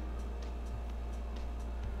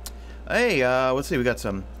 Hey, let's see. We got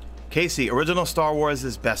some... Casey, original Star Wars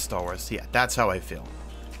is best Star Wars. Yeah, that's how I feel.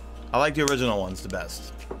 I like the original ones the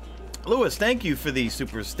best. Lewis, thank you for the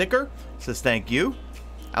super sticker. Says thank you.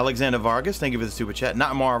 Alexander Vargas, thank you for the super chat.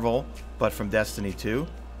 Not Marvel, but from Destiny 2.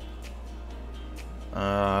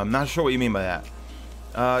 I'm not sure what you mean by that.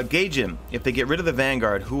 Gaijin, if they get rid of the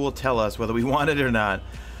Vanguard, who will tell us whether we want it or not?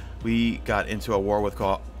 We got into a war with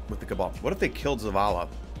the Cabal. What if they killed Zavala?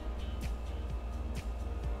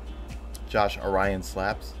 Josh, Orion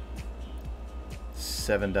slaps.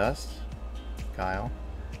 Seven Dust. Kyle.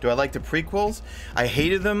 Do I like the prequels? I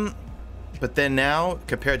hated them, but then now,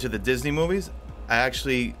 compared to the Disney movies, I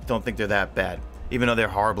actually don't think they're that bad. Even though they're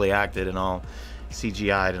horribly acted and all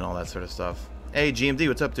CGI'd and all that sort of stuff. Hey, GMD,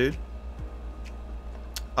 what's up, dude?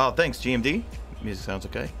 Oh, thanks, GMD. Music sounds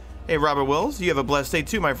okay. Hey, Robert Wills, you have a blessed day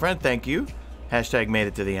too, my friend. Thank you. Hashtag made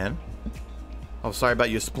it to the end. Oh, sorry about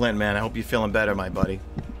your splint, man. I hope you're feeling better, my buddy.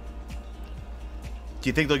 Do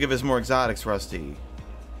you think they'll give us more exotics, Rusty,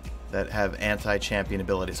 that have anti-champion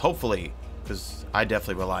abilities? Hopefully, because I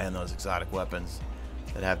definitely rely on those exotic weapons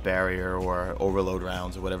that have barrier or overload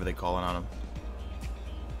rounds or whatever they call it on them.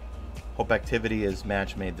 Hope activity is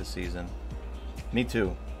match made this season. Me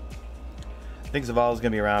too. I think Zavala's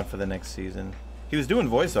going to be around for the next season. He was doing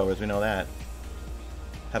voiceovers, we know that.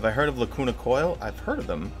 Have I heard of Lacuna Coil? I've heard of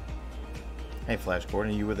them. Hey, Flash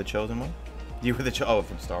Gordon, you were the chosen one? You were the oh,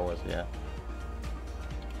 from Star Wars, yeah.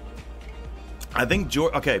 I think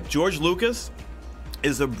George Lucas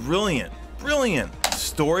is a brilliant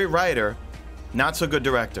story writer, not so good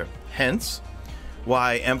director. Hence,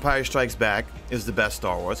 why Empire Strikes Back is the best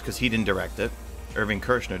Star Wars, because he didn't direct it. Irving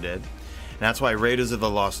Kershner did. And that's why Raiders of the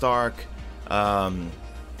Lost Ark,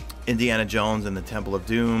 Indiana Jones and the Temple of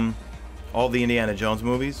Doom, all the Indiana Jones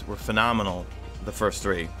movies were phenomenal, the first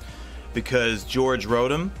three, because George wrote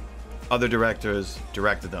them. Other directors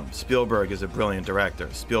directed them. Spielberg is a brilliant director.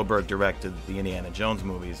 Spielberg directed the Indiana Jones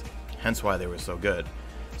movies, hence why they were so good.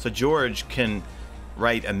 So George can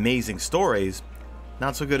write amazing stories,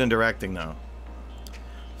 not so good in directing though.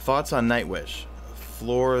 Thoughts on Nightwish?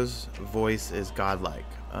 Floor's voice is godlike.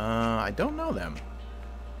 I don't know them.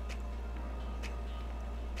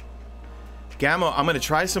 Gamma, I'm going to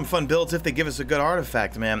try some fun builds if they give us a good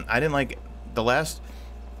artifact, man. I didn't like the last...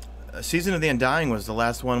 Season of the Undying was the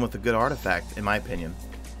last one with a good artifact, in my opinion.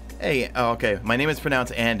 Hey, oh, okay. My name is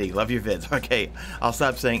pronounced Andy. Love your vids. Okay, I'll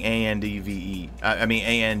stop saying A-N-D-V-E. I mean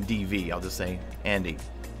A-N-D-V. I'll just say Andy.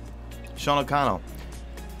 Sean O'Connell.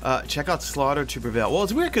 Check out Slaughter to Prevail. Well,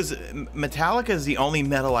 it's weird because Metallica is the only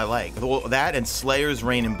metal I like. Well, that and Slayer's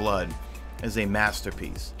Reign in Blood is a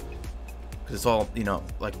masterpiece. Because it's all, you know,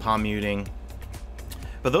 like palm muting.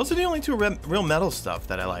 But those are the only two real metal stuff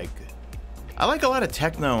that I like. I like a lot of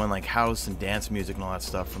techno and like house and dance music and all that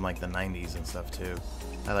stuff from like the 90s and stuff too.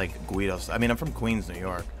 I like Guido. I mean, I'm from Queens, New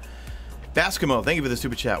York. Baskimo, thank you for the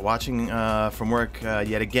super chat. Watching from work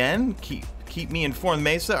yet again. Keep me informed,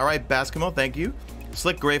 Mesa. All right, Baskimo, thank you.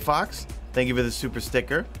 Slick Gray Fox, thank you for the super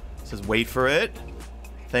sticker. It says wait for it.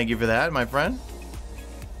 Thank you for that, my friend.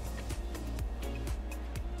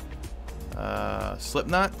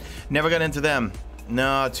 Slipknot, never got into them.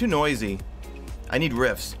 No, too noisy. I need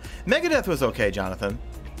riffs. Megadeth was okay, Jonathan.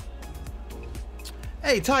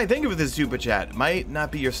 Hey, Ty, thank you for this super chat. Might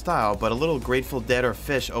not be your style, but a little Grateful Dead or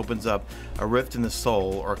Fish opens up a rift in the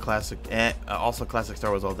soul, or classic, also classic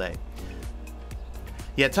Star Wars all day.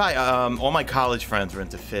 Yeah, Ty, all my college friends were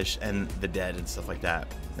into Fish and the Dead and stuff like that,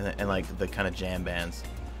 and like the kind of jam bands.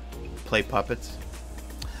 Play puppets.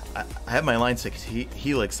 I have my Line 6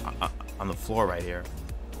 Helix on the floor right here.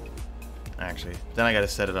 Actually, then I gotta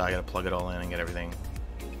set it up. I gotta plug it all in and get everything.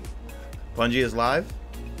 Bungie is live?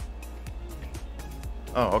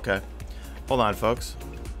 Oh, okay. Hold on, folks.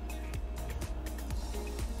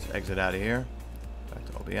 Let's exit out of here. Back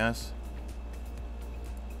to OBS.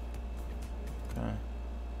 Okay.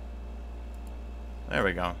 There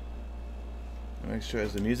we go. Make sure,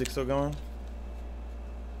 is the music still going?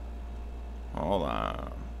 Hold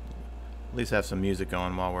on. At least have some music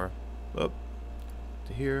going while we're up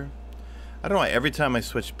to here. I don't know why every time I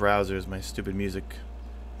switch browsers, my stupid music,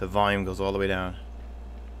 the volume goes all the way down.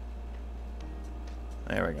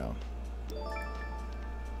 There we go.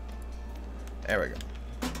 There we go.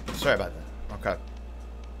 Sorry about that. Okay.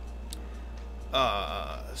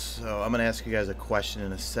 So I'm gonna ask you guys a question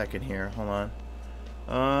in a second here. Hold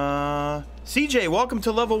on. CJ, welcome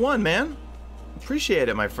to level 1, man. Appreciate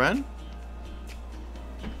it, my friend.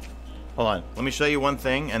 Hold on. Let me show you one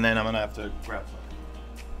thing, and then I'm gonna have to grab something.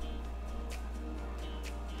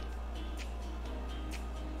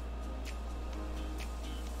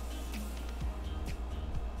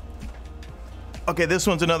 Okay, this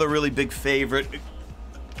one's another really big favorite.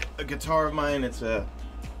 A guitar of mine. It's a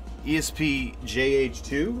ESP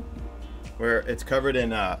JH2, where it's covered in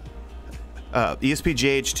ESP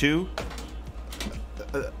JH2.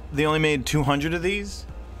 They only made 200 of these.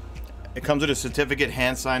 It comes with a certificate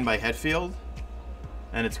hand signed by Hetfield,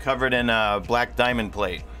 and it's covered in black diamond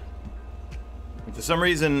plate. And for some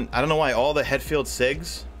reason, I don't know why, all the Hetfield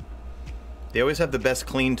SIGs, they always have the best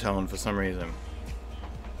clean tone for some reason.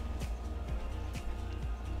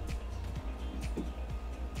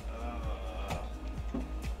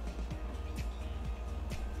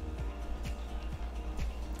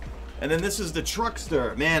 And then this is the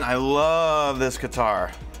Truckster. Man, I love this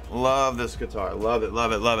guitar. Love this guitar. Love it,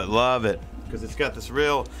 love it, love it, love it. Because it's got this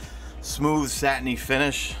real smooth, satiny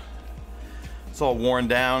finish. It's all worn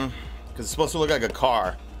down. Because it's supposed to look like a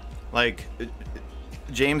car. Like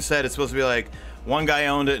James said, it's supposed to be like, one guy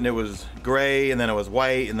owned it and it was gray, and then it was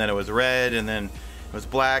white, and then it was red, and then it was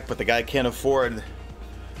black, but the guy can't afford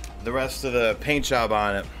the rest of the paint job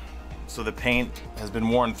on it. So the paint has been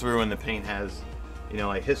worn through, and the paint has, you know,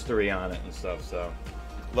 like history on it and stuff. So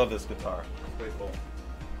love this guitar. It's pretty cool.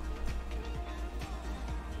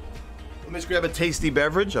 Let me just grab a tasty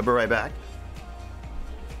beverage. I'll be right back.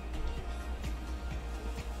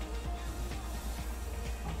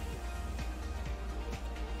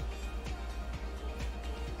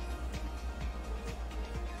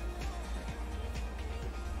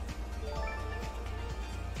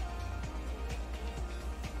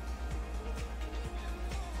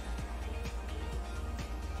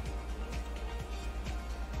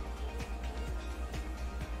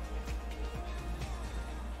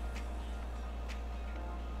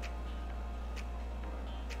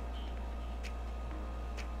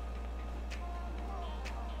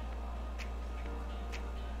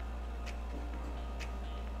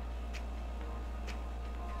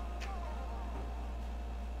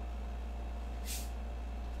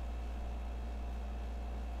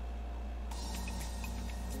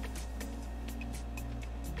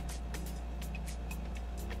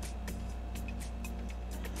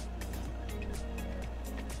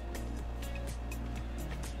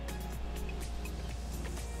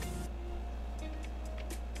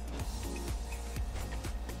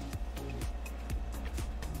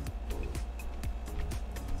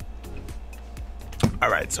 All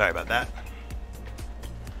right, sorry about that.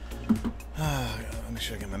 Make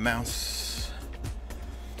sure I get my mouse.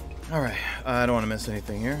 All right, I don't want to miss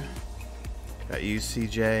anything here. Got you,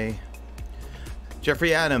 CJ.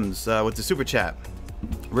 Jeffrey Adams with the super chat.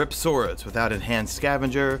 Rip swords without enhanced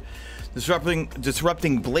scavenger.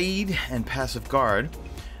 Disrupting blade and passive guard.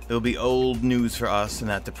 It'll be old news for us, and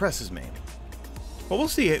that depresses me. Well, we'll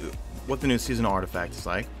see what the new seasonal artifact is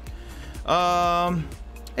like.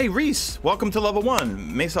 Hey, Reese, welcome to level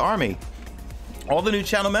 1, Mesa Army. All the new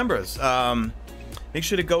channel members. Make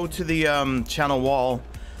sure to go to the channel wall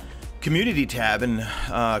community tab and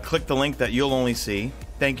click the link that you'll only see.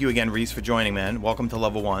 Thank you again, Reese, for joining, man. Welcome to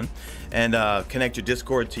level 1. And connect your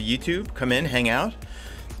Discord to YouTube. Come in, hang out.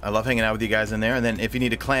 I love hanging out with you guys in there. And then if you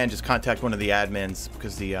need a clan, just contact one of the admins,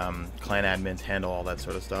 because the clan admins handle all that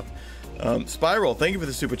sort of stuff. Spiral, thank you for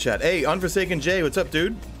the super chat. Hey, Unforsaken J, what's up,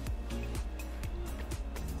 dude?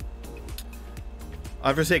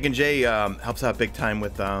 Unforsaken J helps out big time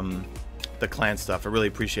with the clan stuff. I really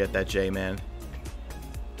appreciate that, Jay, man.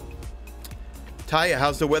 Taya,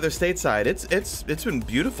 how's the weather stateside? It's been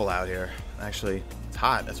beautiful out here, actually. It's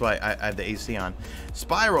hot. That's why I have the AC on.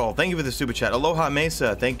 Spiral, thank you for the super chat. Aloha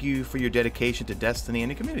Mesa, thank you for your dedication to Destiny and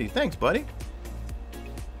the community. Thanks, buddy.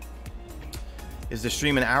 Is the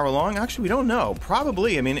stream an hour long? Actually, we don't know.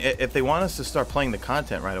 Probably. I mean, if they want us to start playing the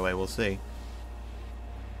content right away, we'll see.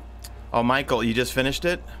 Oh, Michael, you just finished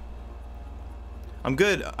it? I'm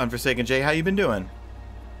good, Unforsaken Jay. How you been doing?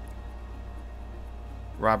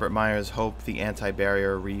 Robert Myers, hope the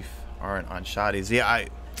anti-barrier reef aren't on shotties. Yeah,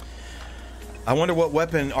 I wonder what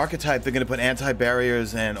weapon archetype they're going to put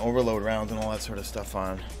anti-barriers and overload rounds and all that sort of stuff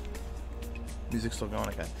on. Music's still going?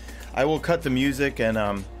 Okay. I will cut the music and,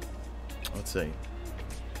 let's see.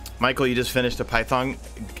 Michael, you just finished a Python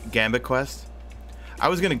Gambit quest? I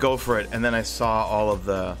was going to go for it, and then I saw all of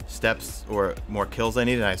the steps or more kills I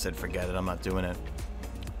needed, and I said, forget it, I'm not doing it.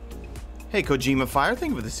 Hey, Kojima Fire,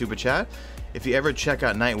 thank you for the super chat. If you ever check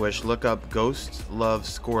out Nightwish, look up Ghost Love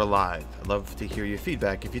Score Live. I'd love to hear your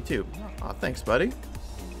feedback if you do. Oh, thanks, buddy.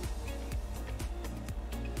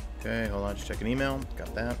 Okay, hold on, just check an email.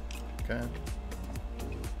 Got that. Okay.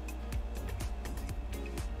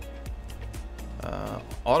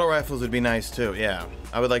 Auto rifles would be nice too. Yeah,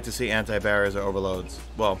 I would like to see anti-barriers or overloads.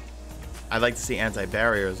 Well, I'd like to see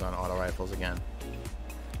anti-barriers on auto rifles again.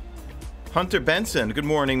 Hunter Benson, good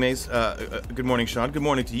morning, Mace. Good morning, Sean. Good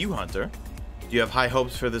morning to you, Hunter. Do you have high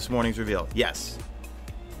hopes for this morning's reveal? Yes.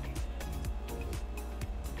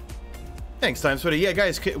 Thanks, Time Sweater. Yeah,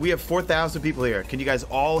 guys, we have 4,000 people here. Can you guys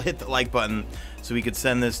all hit the like button so we could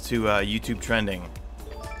send this to YouTube trending?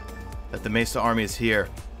 That the Mesa Army is here.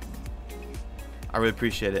 I really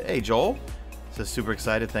appreciate it. Hey, Joel. So super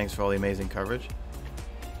excited. Thanks for all the amazing coverage.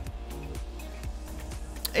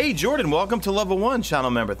 Hey, Jordan. Welcome to level 1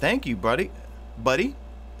 channel member. Thank you, buddy.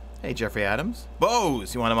 Hey, Jeffrey Adams.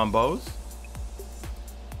 Bows. You want him on bows?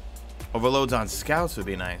 Overloads on scouts would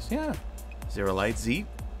be nice. Yeah. Zero Light Z.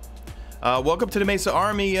 Welcome to the Mesa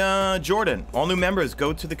Army, Jordan. All new members,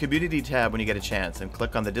 go to the community tab when you get a chance and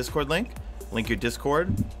click on the Discord link. Link your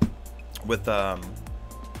Discord with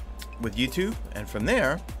YouTube, and from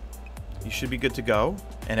there you should be good to go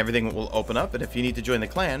and everything will open up. And if you need to join the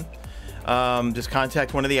clan, just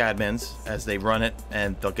contact one of the admins as they run it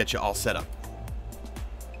and they'll get you all set up.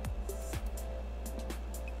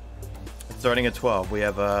 Starting at 12, we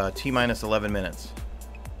have T-minus 11 minutes.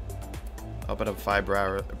 Open up 5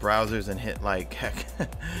 browsers and hit like heck.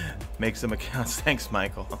 Make some accounts. Thanks,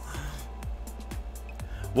 Michael.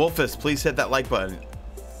 Wolfus, please hit that like button.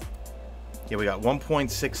 Yeah, we got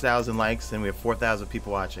 1.6 thousand likes and we have 4,000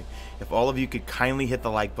 people watching. If all of you could kindly hit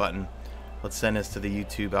the like button, let's send this to the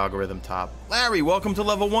YouTube algorithm top. Larry, welcome to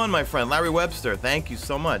level 1, my friend. Larry Webster, thank you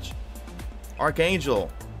so much.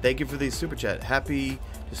 Archangel, thank you for the super chat. Happy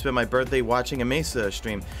to spend my birthday watching a Mesa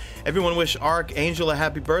stream. Everyone wish Archangel a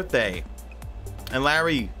happy birthday. And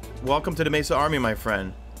Larry, welcome to the Mesa Army, my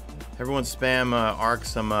friend. Everyone spam Arc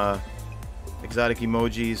some exotic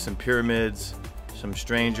emojis, some pyramids, some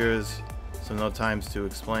strangers, some no times to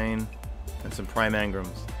explain, and some prime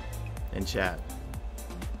engrams in chat.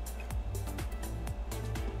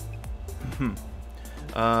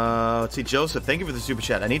 Let's see, Joseph, thank you for the super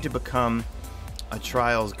chat. I need to become a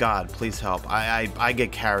Trials god. Please help. I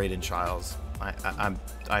get carried in Trials.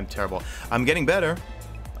 I'm terrible. I'm getting better.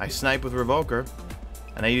 I snipe with Revoker,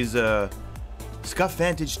 and I use Scuff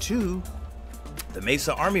Vantage 2, the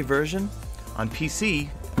Mesa Army version, on PC,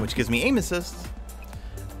 which gives me aim assist,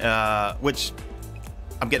 which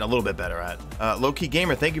I'm getting a little bit better at. Low-Key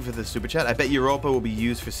Gamer, thank you for the super chat. I bet Europa will be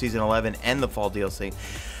used for Season 11 and the Fall DLC.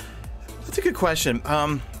 That's a good question.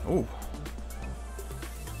 Ooh.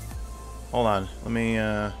 Hold on. Let me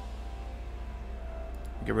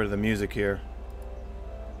Get rid of the music here.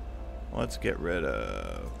 Let's get rid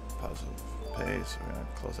of positive pace. We're gonna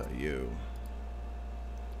close out you.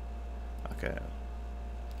 Okay.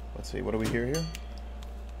 Let's see. What do we hear here?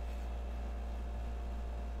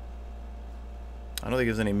 I don't think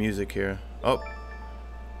there's any music here. Oh.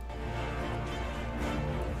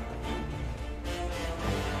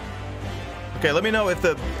 Okay, let me know if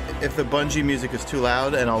the Bungie music is too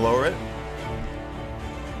loud and I'll lower it.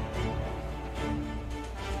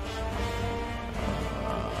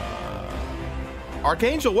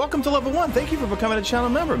 Archangel, welcome to level 1. Thank you for becoming a channel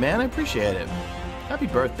member, man. I appreciate it. Happy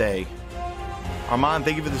birthday. Armand,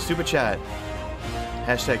 thank you for the super chat.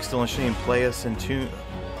 Hashtag still in stream. Play us a tune.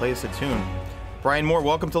 Brian Moore,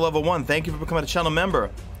 welcome to level 1. Thank you for becoming a channel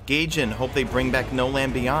member. Gaijin, hope they bring back No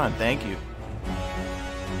Land Beyond. Thank you.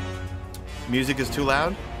 Music is too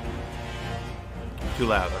loud? Too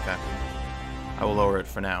loud, okay. I will lower it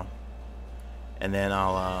for now. And then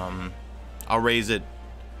I'll raise it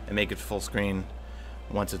and make it full screen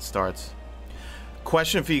once it starts.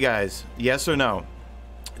 Question for you guys, yes or no?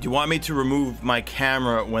 Do you want me to remove my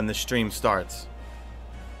camera when the stream starts?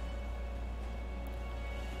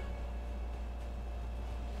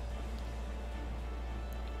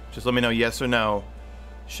 Just let me know yes or no.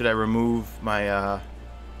 Should I remove my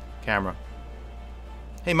camera?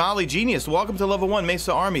 Hey, Molly Genius, welcome to level 1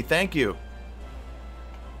 Mesa Army. Thank you.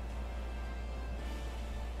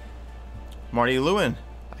 Marty Lewin,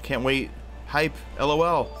 I can't wait. Hype,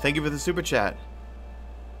 LOL. Thank you for the super chat.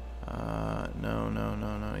 No.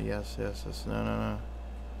 Yes, no.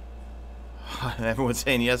 Everyone's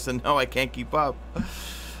saying yes and no. I can't keep up.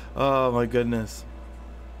 Oh my goodness.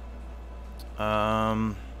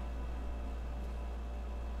 Well,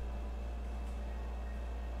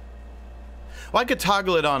 I could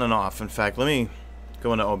toggle it on and off. In fact, let me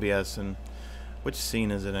go into OBS and which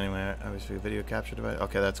scene is it anyway? I always forget video capture device.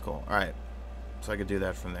 Okay, that's cool. All right, so I could do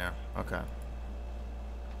that from there. Okay.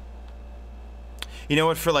 You know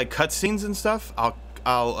what? For like cutscenes and stuff, I'll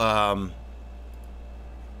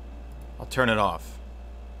turn it off.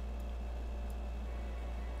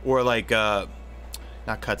 Or like not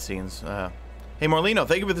cutscenes. Hey Marlino,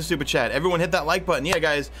 thank you for the super chat. Everyone hit that like button. Yeah,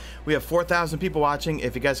 guys, we have 4,000 people watching.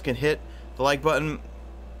 If you guys can hit the like button,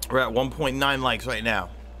 we're at 1.9 likes right now.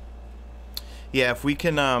 Yeah, if we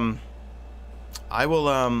can, I will,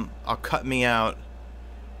 I'll cut me out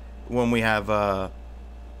when we have,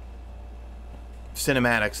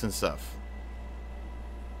 cinematics and stuff.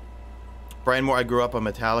 Brian Moore, I grew up on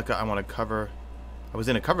Metallica. I was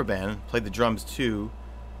in a cover band, played the drums too,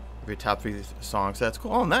 of your top 3 songs. That's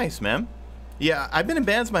cool. Oh, nice, man. Yeah, I've been in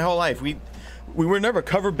bands my whole life. We were never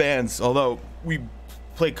cover bands, although we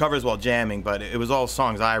played covers while jamming, but it was all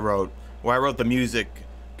songs I wrote, where I wrote the music,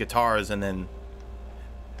 guitars, and then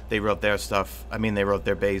they wrote their stuff. I mean, they wrote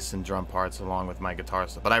their bass and drum parts along with my guitar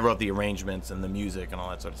stuff, but I wrote the arrangements and the music and all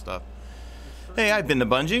that sort of stuff. Hey, I've been to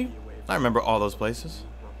Bungie. I remember all those places.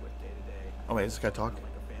 Oh wait, is this guy talking?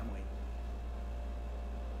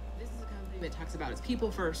 This is a company that talks about its people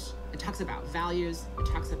first. It talks about values. It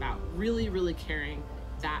talks about really, really caring.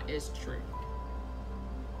 That is true.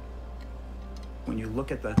 When you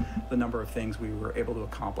look at the number of things we were able to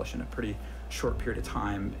accomplish in a pretty short period of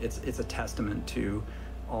time, it's a testament to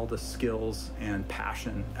all the skills and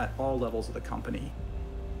passion at all levels of the company.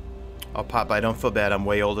 Oh, Pop, I don't feel bad. I'm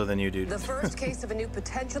way older than you, dude. The first case of a new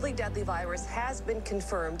potentially deadly virus has been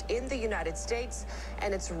confirmed in the United States,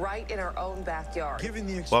 and it's right in our own backyard. Given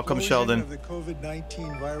the Welcome, Sheldon. of the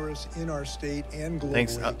COVID-19 virus in our state and globally,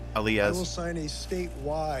 Thanks, Alias. I will sign a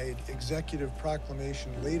statewide executive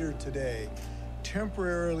proclamation later today,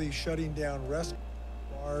 temporarily shutting down restaurants,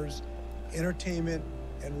 bars, entertainment,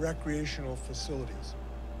 and recreational facilities.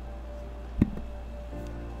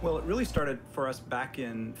 Well, it really started for us back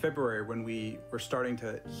in February when we were starting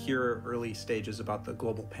to hear early stages about the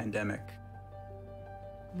global pandemic.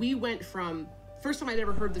 We went from, first time I'd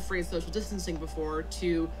ever heard the phrase social distancing before,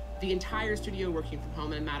 to the entire studio working from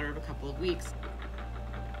home in a matter of a couple of weeks.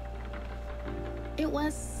 It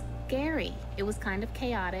was scary. It was kind of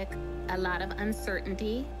chaotic, a lot of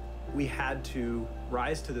uncertainty. We had to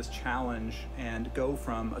rise to this challenge and go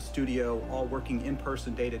from a studio all working in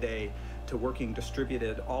person day to day to working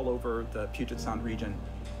distributed all over the Puget Sound region.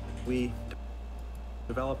 We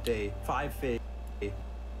developed a five-phase This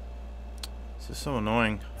is so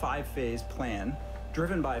annoying. plan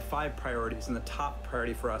driven by 5 priorities, and the top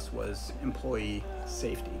priority for us was employee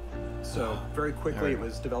safety. So very quickly it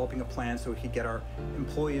was developing a plan so we could get our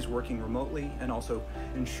employees working remotely and also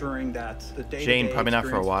ensuring that the day-to-day Jane, probably not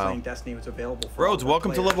for a while. playing Destiny was available for Rhodes,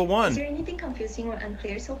 welcome to level 1. Is there anything confusing or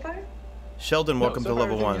unclear so far? Sheldon, welcome to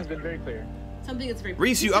level 1. Has been very clear. something that's very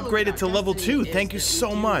Reese, you particular upgraded about to level Destiny 2. is Thank you that we so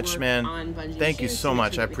do much, work man. on Bungie Thank you issues so to make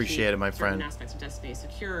much. sure I that we appreciate keep it, my certain friend. aspects of Destiny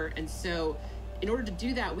secure, and so in order to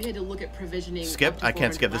do that, we had to look at provisioning. Skip? up to I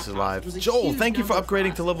can't 400 skip. This is laptops, live. which was a Joel, huge thank you for number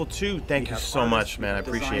upgrading us. to level 2. Thank you We have so artists, much, we man. I have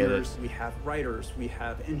appreciate it. designers, We have writers, we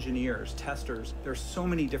have engineers, testers. There's so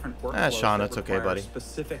many different workflows Sean, that that's okay, require buddy.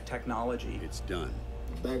 specific technology. It's done.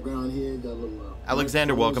 Background here, got a little.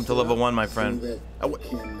 Alexander, welcome to level 1, my friend. Can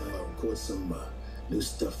of course some new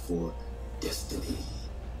stuff for Destiny.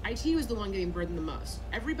 IT was the one getting burdened the most.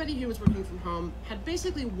 Everybody who was working from home had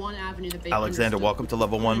basically one avenue that they Alexander, understood welcome to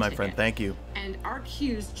level was 1, my ticket. friend. Thank you. And our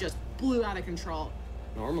queues just blew out of control.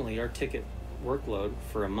 Normally, our ticket workload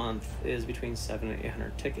for a month is between 700 and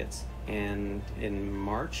 800 tickets. And in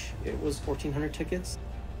March, it was 1,400 tickets.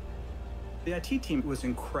 The IT team was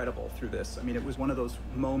incredible through this. I mean, it was one of those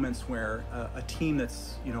moments where a team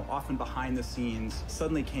that's, often behind the scenes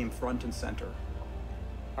suddenly came front and center.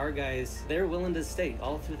 Our guys, they're willing to stay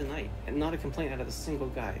all through the night, and not a complaint out of a single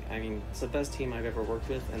guy. I mean, it's the best team I've ever worked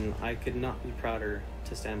with, and I could not be prouder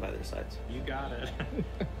to stand by their sides. You got it.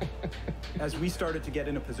 As we started to get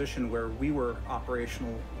in a position where we were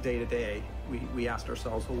operational day to day, we asked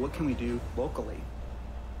ourselves, well, what can we do locally?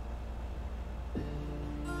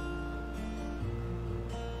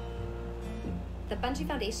 The Bungie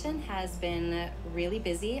Foundation has been really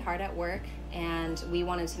busy, hard at work, and we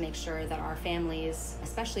wanted to make sure that our families,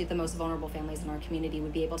 especially the most vulnerable families in our community,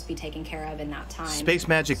 would be able to be taken care of in that time. Space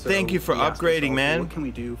Magic, So thank you for we asked upgrading, ourselves, man. What can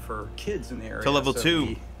we do for kids in the area? To level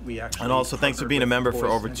 2. We actually And also, thanks for partnered being a with member the for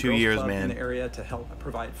Boys over and 2 Girls years, Club man. in the area to help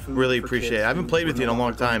provide food Really for appreciate kids it. I haven't who played with were you in a no long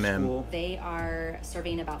longer going time, to man. school. They are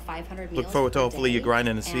serving about 500 meals Look forward to per hopefully you day,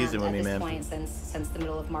 grinding a season and with me, at man. this point, since the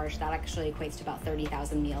middle of March, that actually equates to about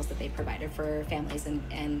 30,000 meals that they provided for families in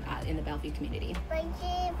the Bellevue community.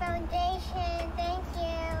 Bungie Foundation, thank you.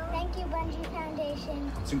 Thank you, Bungie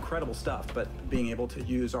Foundation. It's incredible stuff, but being able to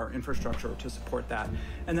use our infrastructure to support that.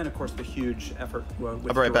 And then, of course, the huge effort with I'll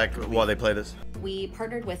be right back Direct Relief. while they play this. We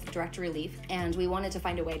partnered with Direct Relief, and we wanted to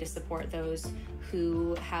find a way to support those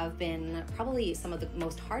who have been probably some of the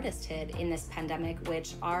most hardest hit in this pandemic,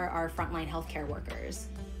 which are our frontline healthcare workers.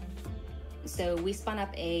 So we spun up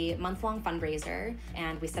a month-long fundraiser,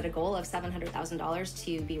 and we set a goal of $700,000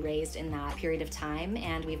 to be raised in that period of time,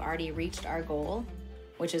 and we've already reached our goal,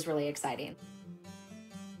 which is really exciting.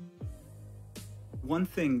 One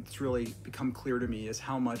thing that's really become clear to me is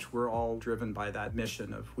how much we're all driven by that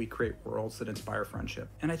mission of we create worlds that inspire friendship.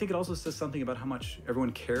 And I think it also says something about how much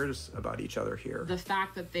everyone cares about each other here. The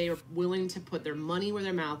fact that they are willing to put their money where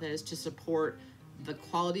their mouth is to support the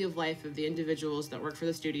quality of life of the individuals that work for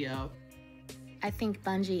the studio. I think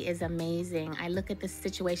Bungie is amazing. I look at the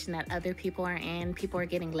situation that other people are in. People are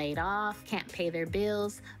getting laid off, can't pay their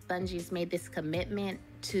bills. Bungie's made this commitment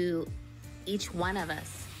to each one of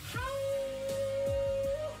us.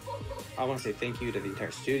 I want to say thank you to the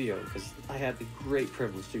entire studio, because I had the great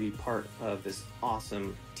privilege to be part of this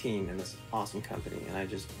awesome team and this awesome company, and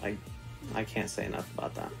I can't say enough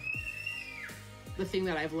about that. The thing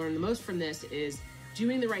that I've learned the most from this is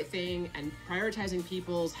doing the right thing and prioritizing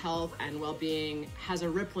people's health and well-being has a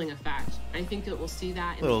rippling effect. I think that we'll see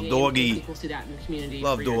that in Little the game. doggy. I think we'll see that in the community.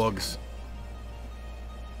 Love for years to come. dogs.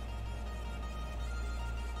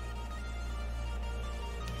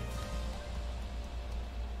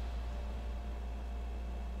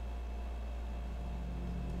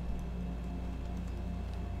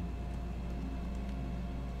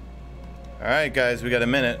 All right, guys, we got a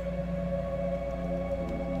minute.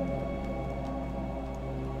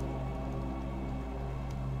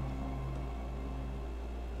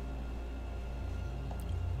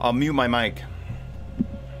 I'll mute my mic.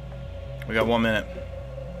 We got 1 minute.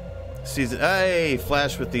 Season. Hey,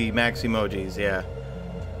 Flash with the Max emojis. Yeah.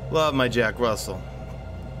 Love my Jack Russell.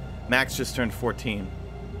 Max just turned 14.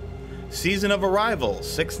 Season of Arrival,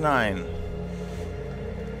 6-9.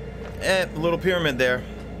 Little pyramid there.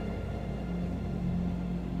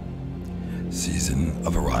 Season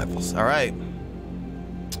of Arrivals. All right.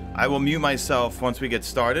 I will mute myself once we get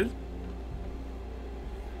started.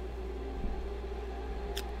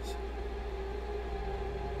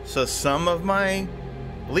 So some of my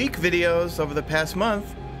leak videos over the past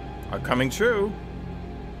month are coming true.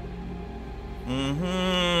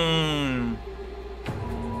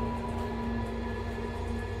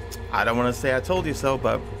 I don't want to say I told you so,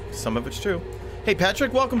 but some of it's true. Hey,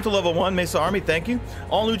 Patrick, welcome to Level 1, Mesa Army, thank you.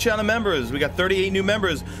 All new channel members, we got 38 new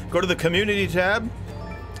members. Go to the community tab.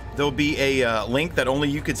 There'll be a link that only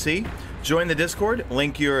you could see. Join the Discord,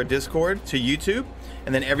 link your Discord to YouTube,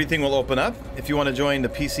 and then everything will open up. If you want to join the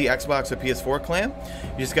PC, Xbox, or PS4 clan,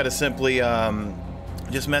 you just got to simply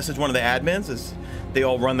just message one of the admins. they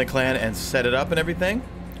all run the clan and set it up and everything.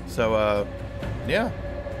 So, yeah.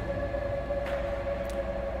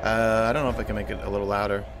 I don't know if I can make it a little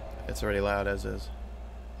louder. It's already loud as is.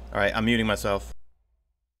 All right, I'm muting myself.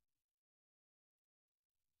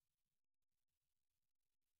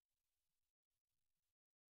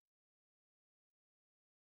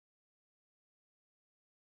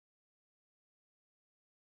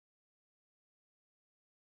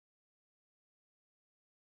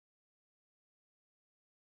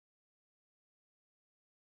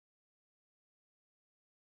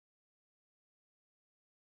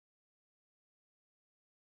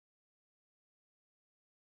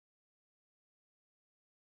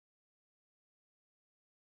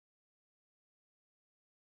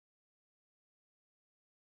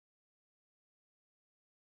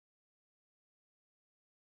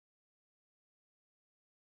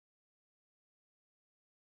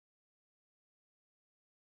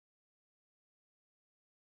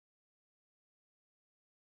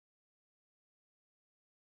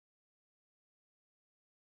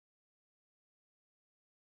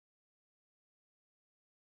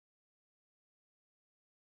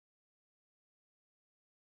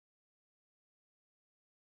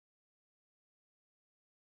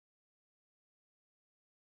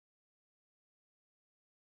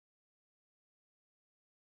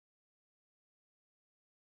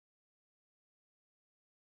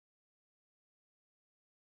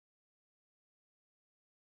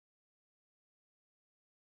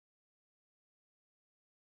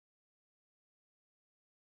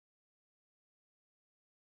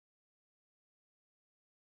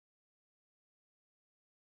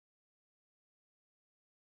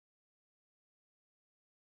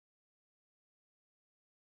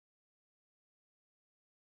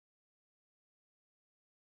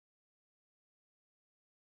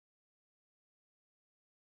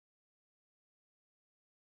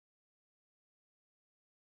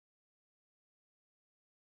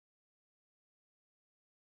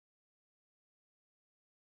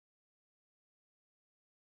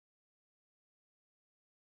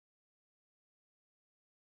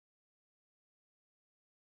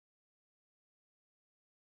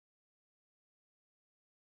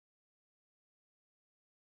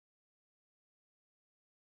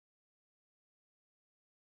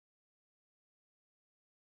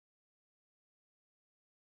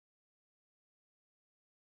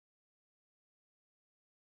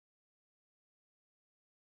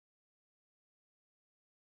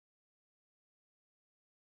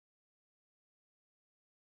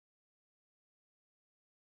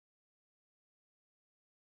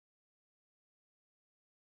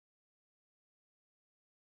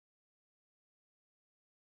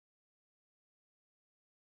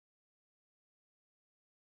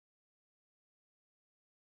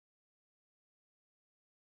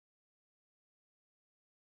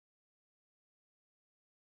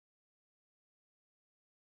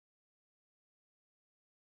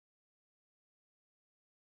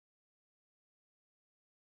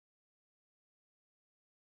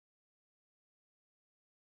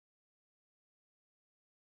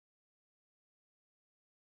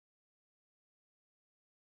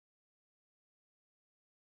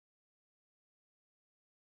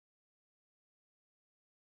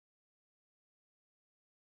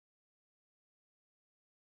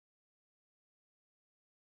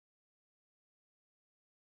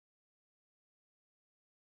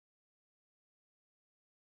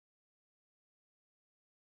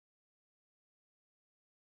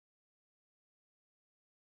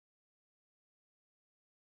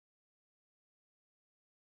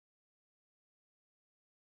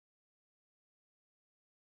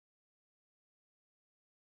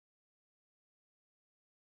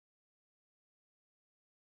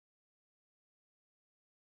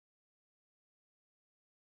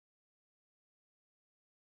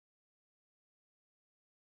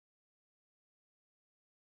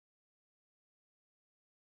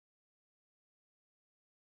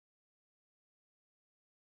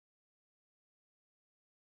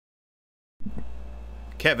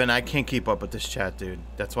 Kevin, I can't keep up with this chat, dude.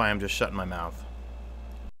 That's why I'm just shutting my mouth.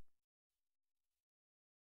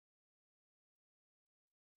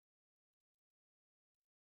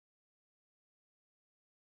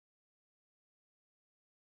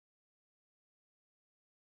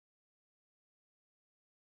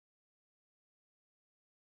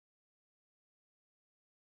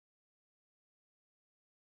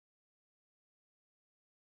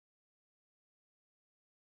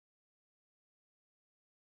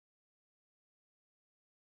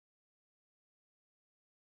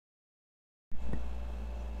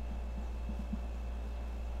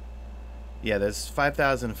 Yeah, there's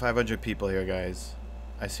 5,500 people here, guys.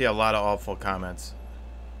 I see a lot of awful comments.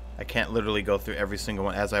 I can't literally go through every single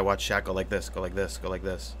one as I watch chat go like this, go like this, go like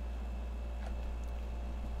this.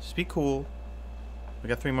 Just be cool. We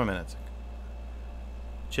got 3 more minutes.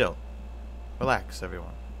 Chill. Relax,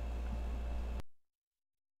 everyone.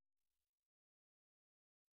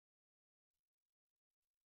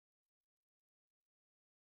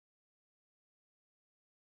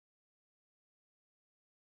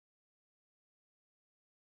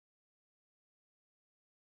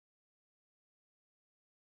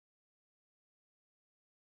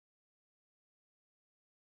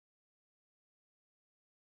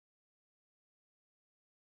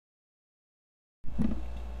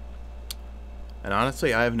 And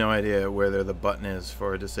honestly, I have no idea where the button is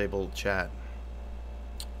for a disabled chat.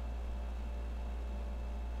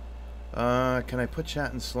 Can I put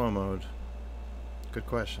chat in slow mode? Good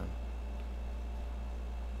question.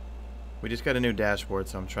 We just got a new dashboard,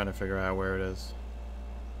 so I'm trying to figure out where it is.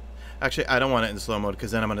 Actually, I don't want it in slow mode,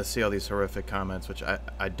 because then I'm going to see all these horrific comments, which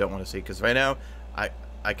I don't want to see, because right now,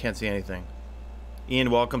 I can't see anything. Ian,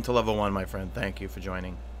 welcome to level 1, my friend. Thank you for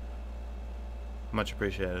joining. Much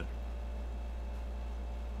appreciated.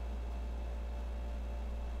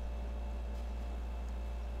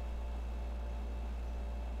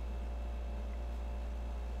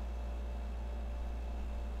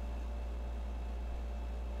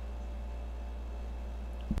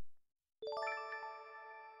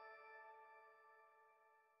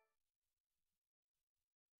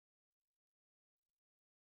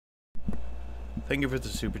 Thank you for the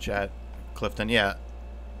super chat, Clifton. Yeah,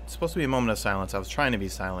 it's supposed to be a moment of silence. I was trying to be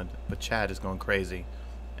silent, but chat is going crazy,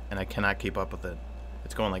 and I cannot keep up with it.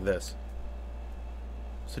 It's going like this.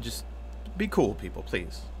 So just be cool, people,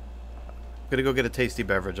 please. I'm gonna go get a tasty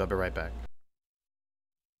beverage. I'll be right back.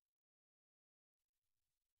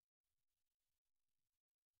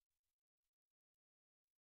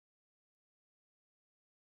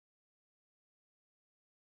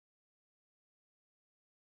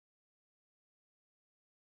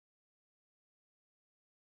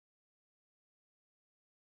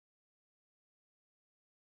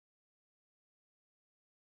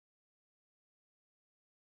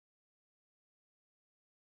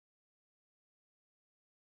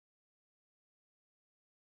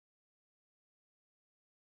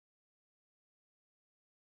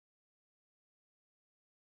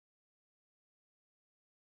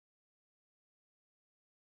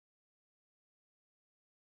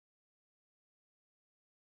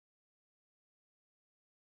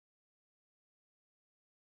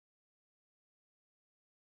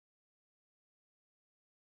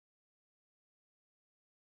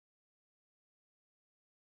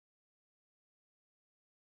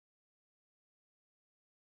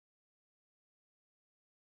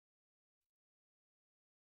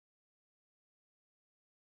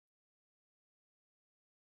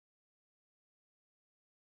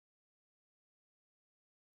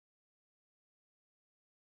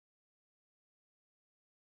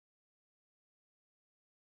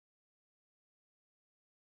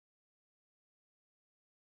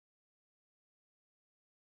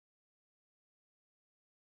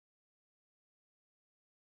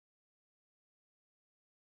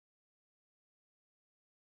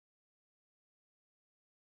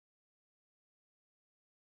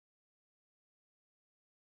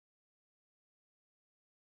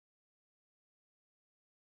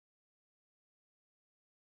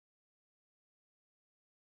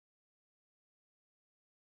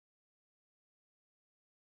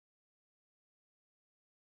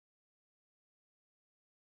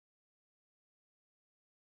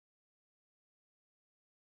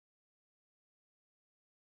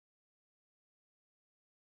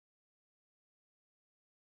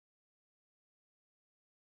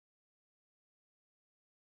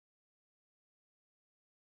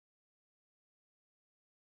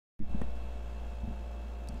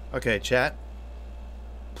 Okay, chat.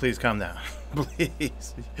 Please calm down.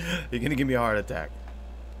 Please. You're gonna give me a heart attack.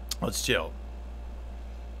 Let's chill.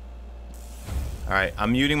 Alright,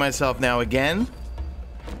 I'm muting myself now again.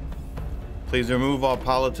 Please remove all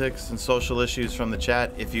politics and social issues from the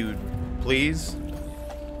chat, if you please.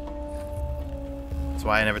 That's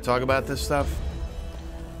why I never talk about this stuff.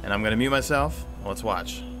 And I'm gonna mute myself. Let's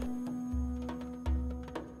watch.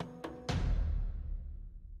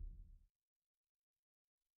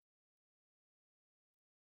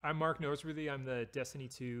 I'm Mark Noseworthy. I'm the Destiny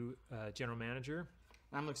 2 General Manager.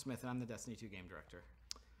 I'm Luke Smith, and I'm the Destiny 2 Game Director.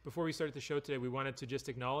 Before we started the show today, we wanted to just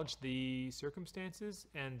acknowledge the circumstances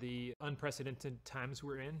and the unprecedented times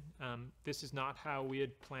we're in. This is not how we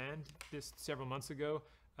had planned this several months ago.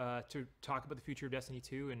 to talk about the future of Destiny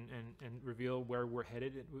 2 and reveal where we're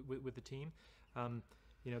headed with the team.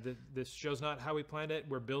 You know, this show's not how we planned it.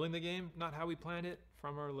 We're building the game, not how we planned it,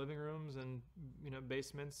 from our living rooms and, you know,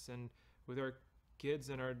 basements and with our kids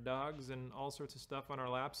and our dogs and all sorts of stuff on our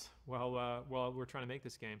laps while we're trying to make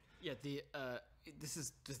this game. Yeah,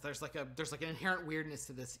 there's like an inherent weirdness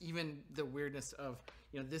to this. Even the weirdness of,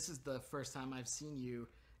 you know, this is the first time I've seen you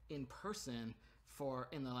in person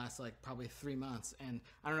in the last like probably 3 months, and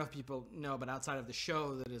I don't know if people know, but outside of the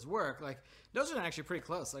show that is work, like those are actually pretty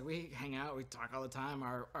close. Like we hang out, we talk all the time.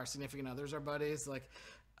 Our significant others are buddies, like,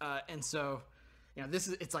 and so, you know,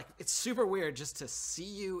 it's super weird just to see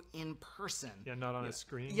you in person. Yeah, not on a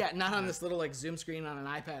screen. Yeah, not on this little like Zoom screen on an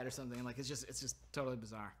iPad or something. Like it's just totally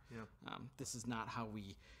bizarre. Yeah. This is not how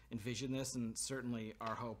we envisioned this, and certainly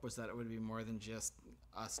our hope was that it would be more than just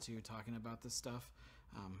us two talking about this stuff.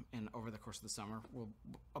 And over the course of the summer,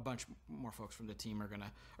 a bunch more folks from the team are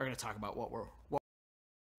gonna talk about what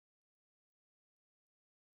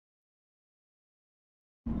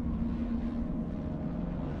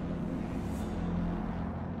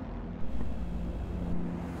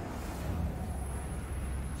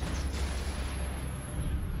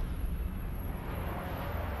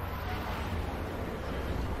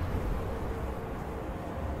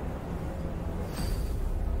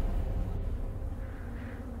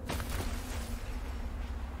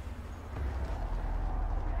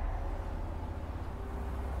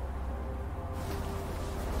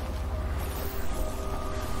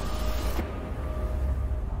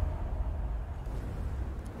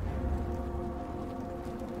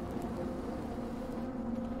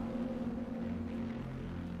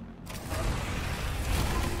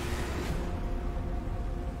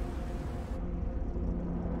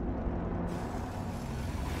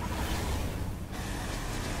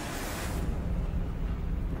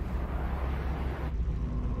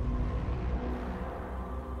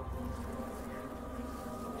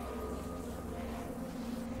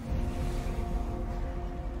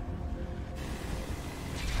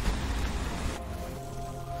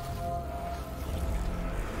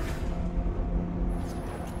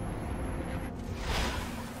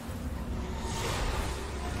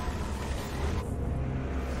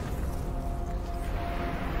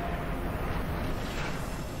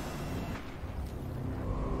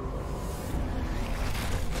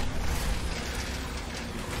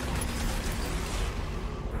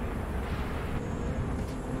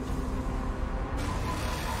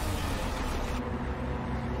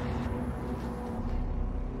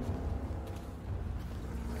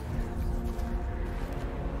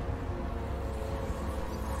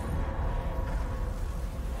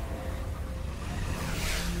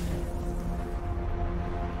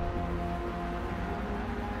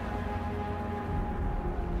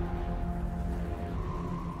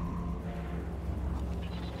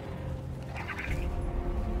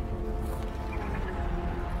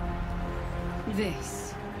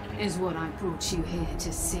This is what I brought you here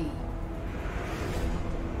to see.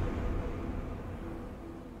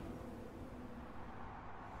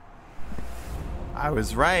 I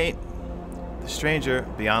was right. The stranger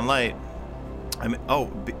beyond light.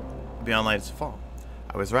 Beyond light is fall.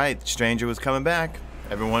 I was right. The stranger was coming back.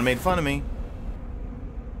 Everyone made fun of me.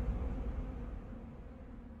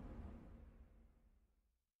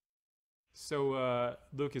 So,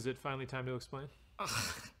 Luke, is it finally time to explain?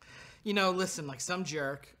 You know, listen, like some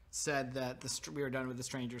jerk said that we were done with the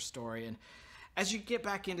stranger's story, and as you get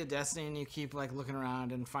back into Destiny and you keep like looking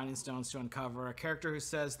around and finding stones to uncover, a character who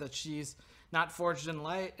says that she's not forged in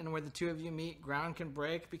light, and where the two of you meet, ground can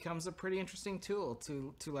break, becomes a pretty interesting tool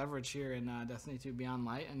to leverage here in Destiny 2 Beyond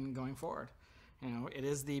Light and going forward. You know, it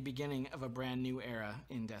is the beginning of a brand new era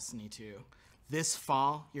in Destiny 2. This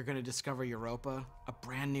fall, you're going to discover Europa, a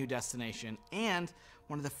brand new destination, and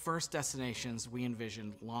one of the first destinations we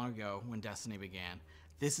envisioned long ago when Destiny began.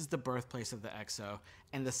 This is the birthplace of the Exo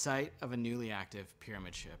and the site of a newly active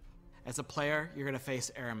pyramid ship. As a player, you're going to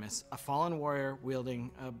face Aramis, a fallen warrior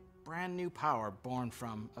wielding a brand new power born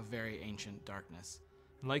from a very ancient darkness.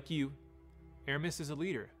 Like you, Aramis is a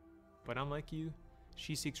leader, but unlike you,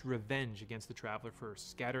 she seeks revenge against the Traveler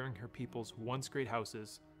first, scattering her people's once great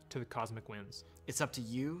houses to the cosmic winds. It's up to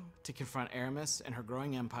you to confront Aramis and her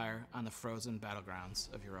growing empire on the frozen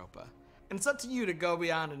battlegrounds of Europa. And it's up to you to go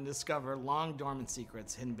beyond and discover long dormant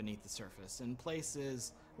secrets hidden beneath the surface in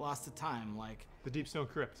places lost to time, like the Deepstone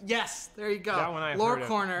Crypt. Yes, there you go. That one I Lore heard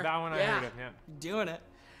Corner. Of. That one I heard of, yeah. Doing it.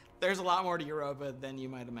 There's a lot more to Europa than you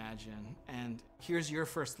might imagine. And here's your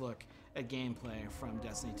first look at gameplay from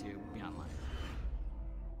Destiny 2 Beyond Light.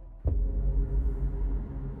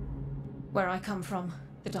 Where I come from,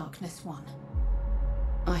 the darkness won.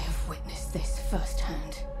 I have witnessed this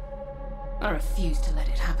firsthand. I refuse to let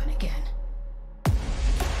it happen again.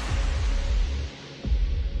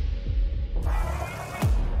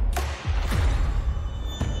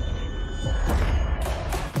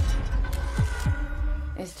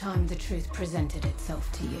 It's time the truth presented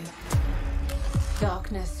itself to you.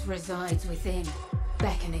 Darkness resides within,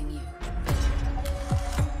 beckoning you.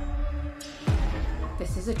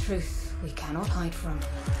 This is a truth we cannot hide from.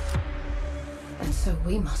 And so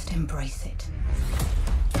we must embrace it.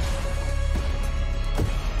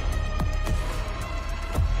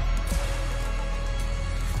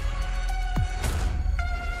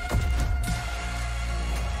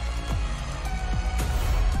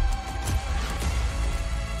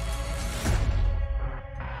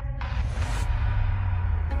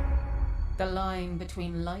 The line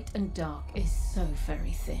between light and dark is so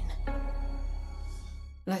very thin.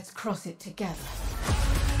 Let's cross it together.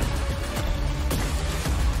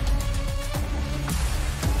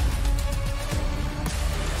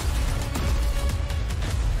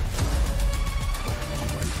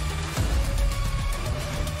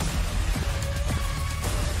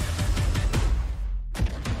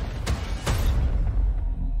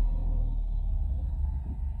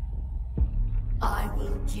 I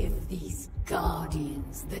will give these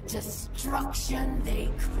Guardians the destruction they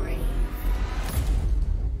crave.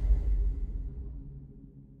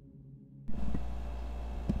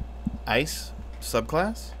 Ice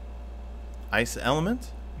subclass? Ice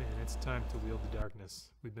element? Man, it's time to wield the darkness.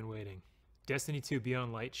 We've been waiting. Destiny 2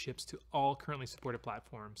 Beyond Light ships to all currently supported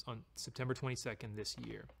platforms on September 22nd this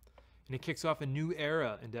year. And it kicks off a new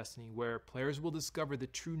era in Destiny where players will discover the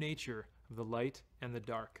true nature of the light and the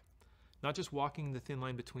dark. Not just walking the thin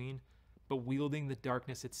line between, but wielding the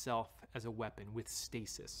darkness itself as a weapon with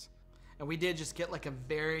stasis. And we did just get like a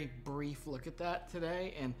very brief look at that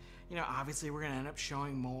today. And, you know, obviously we're going to end up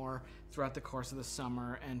showing more throughout the course of the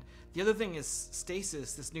summer. And the other thing is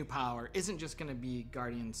stasis, this new power, isn't just going to be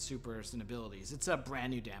Guardian supers and abilities. It's a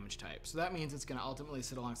brand new damage type. So that means it's going to ultimately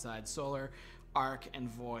sit alongside Solar, Arc, and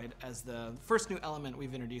Void as the first new element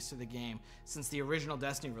we've introduced to the game since the original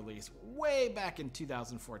Destiny release way back in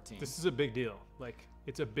 2014. This is a big deal. Like,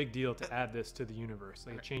 it's a big deal to add this to the universe.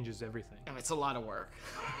 Like, it changes everything. And it's a lot of work.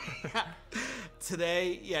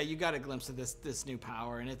 Today, yeah, you got a glimpse of this new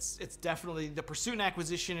power, and it's definitely the pursuit and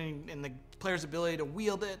acquisition and the player's ability to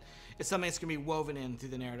wield it. It's something that's going to be woven in through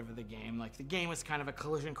the narrative of the game. Like, the game is kind of a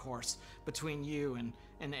collision course between you and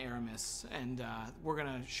Aramis, and we're going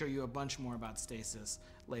to show you a bunch more about stasis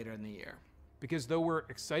later in the year. Because though we're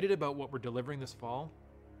excited about what we're delivering this fall,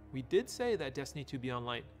 we did say that Destiny 2 Beyond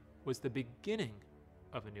Light was the beginning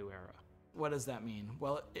of a new era. What does that mean?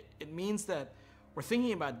 Well, it means that we're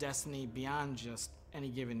thinking about Destiny beyond just any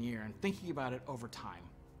given year and thinking about it over time.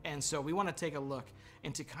 And so we want to take a look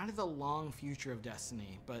into kind of the long future of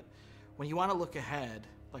Destiny. But when you want to look ahead,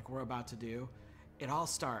 like we're about to do, it all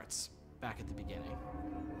starts back at the beginning.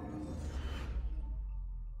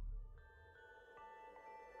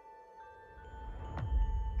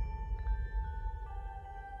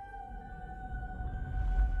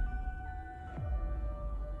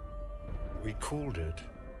 We called it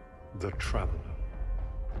the Traveler,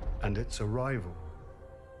 and its arrival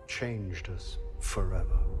changed us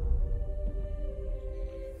forever.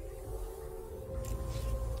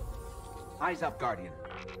 Eyes up, Guardian.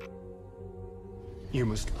 You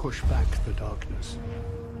must push back the darkness.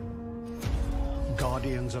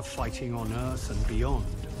 Guardians are fighting on Earth and beyond.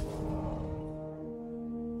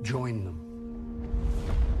 Join them.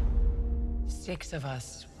 6 of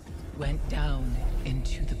us went down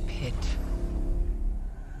into the pit.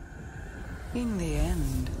 In the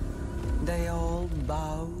end, they all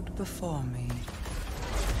bowed before me.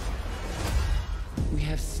 We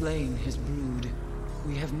have slain his brood.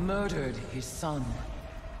 We have murdered his son.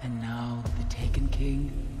 And now the Taken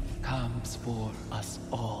King comes for us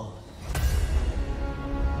all.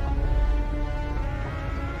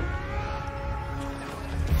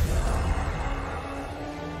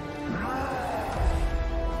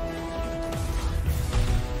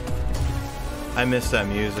 I miss that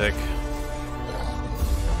music.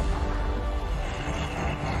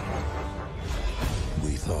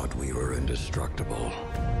 We thought we were indestructible.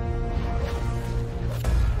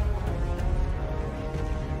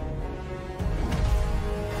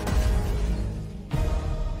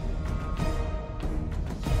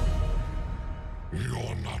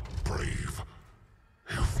 You're not brave.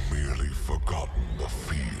 You've merely forgotten the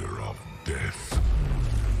fear of death.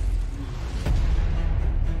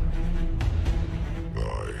 I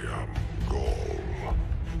am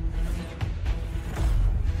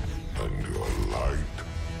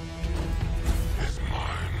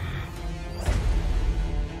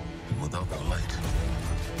without the light.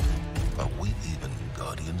 Are we even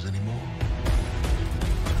guardians anymore?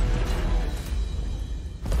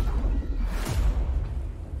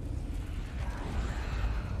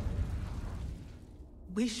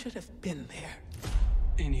 We should have been there.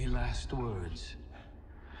 Any last words?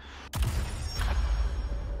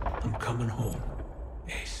 I'm coming home,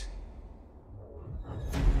 Ace.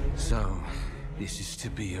 So, this is to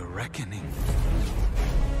be a reckoning.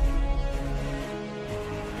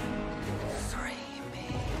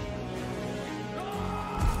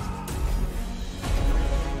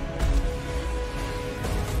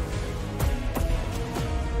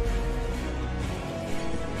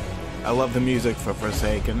 I love the music for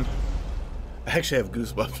Forsaken. I actually have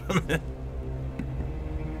goosebumps from it.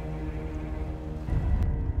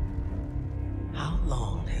 How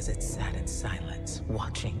long has it sat in silence,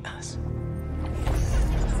 watching us?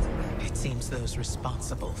 It seems those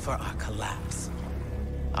responsible for our collapse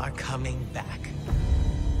are coming back.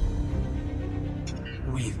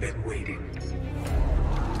 We've been waiting.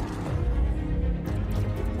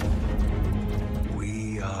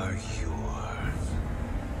 We are your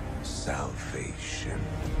salvation.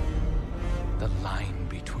 The line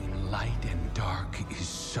between light and dark is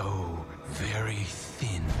so very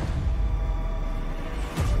thin.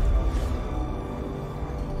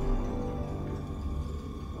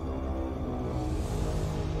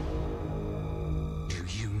 Do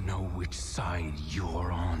you know which side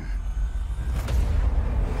you're on?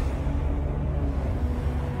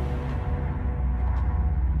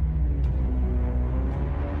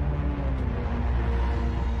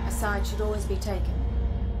 A side should always be taken.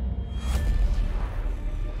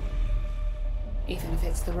 Even if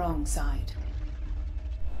it's the wrong side.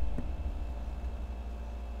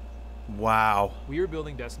 Wow. We are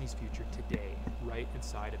building Destiny's future today, right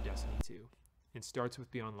inside of Destiny 2. It starts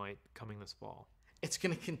with Beyond Light coming this fall. It's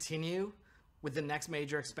going to continue with the next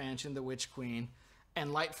major expansion, The Witch Queen,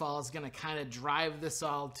 and Lightfall is going to kind of drive this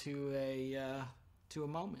all to a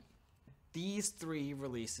moment. These three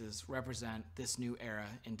releases represent this new era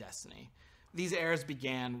in Destiny. These eras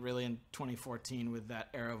began really in 2014 with that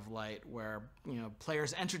era of light where,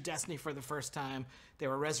 players entered Destiny for the first time. They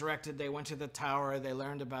were resurrected. They went to the tower. They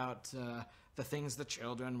learned about the things the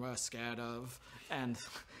children were scared of. And,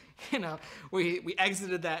 we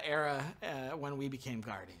exited that era when we became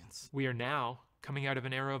Guardians. We are now coming out of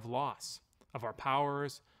an era of loss of our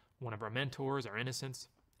powers, one of our mentors, our innocence,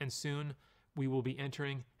 and soon we will be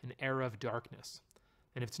entering an era of darkness.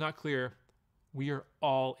 And if it's not clear, we are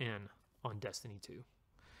all in on Destiny 2.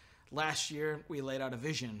 Last year, we laid out a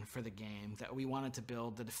vision for the game that we wanted to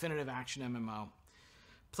build the definitive action MMO,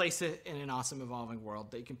 place it in an awesome evolving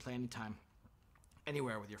world that you can play anytime,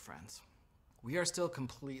 anywhere with your friends. We are still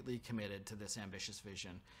completely committed to this ambitious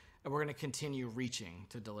vision, and we're going to continue reaching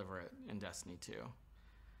to deliver it in Destiny 2.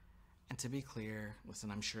 And to be clear,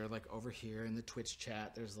 listen, I'm sure over here in the Twitch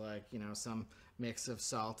chat, there's some mix of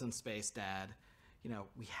salt and space dad.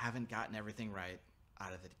 We haven't gotten everything right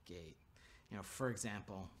out of the gate. For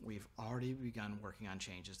example, we've already begun working on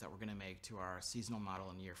changes that we're going to make to our seasonal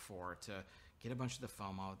model in year 4 to get a bunch of the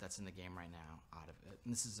FOMO that's in the game right now out of it.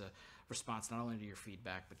 And this is a response not only to your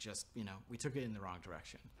feedback, but just, we took it in the wrong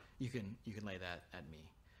direction. You can lay that at me.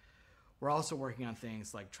 We're also working on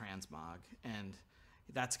things like transmog, and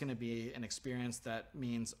that's going to be an experience that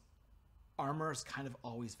means armor is kind of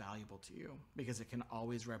always valuable to you because it can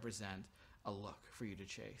always represent a look for you to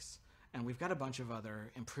chase. And we've got a bunch of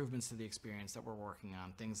other improvements to the experience that we're working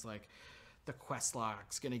on. Things like the quest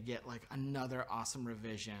log's going to get another awesome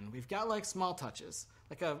revision. We've got small touches,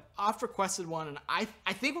 a oft requested one. And I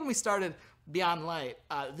think when we started Beyond Light,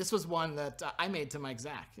 this was one that I made to Mike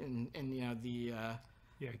Zach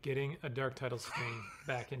getting a dark title screen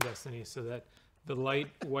back in Destiny so that the light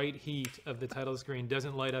white heat of the title screen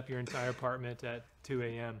doesn't light up your entire apartment at 2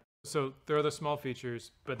 a.m. So there are the small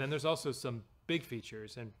features, but then there's also some big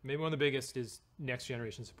features, and maybe one of the biggest is next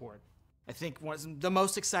generation support. I think one of the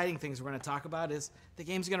most exciting things we're going to talk about is the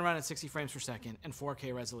game's going to run at 60 frames per second and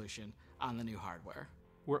 4K resolution on the new hardware.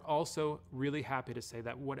 We're also really happy to say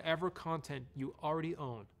that whatever content you already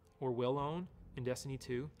own or will own in Destiny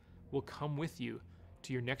 2 will come with you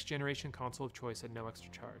to your next generation console of choice at no extra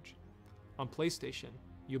charge. On PlayStation,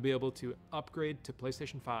 you'll be able to upgrade to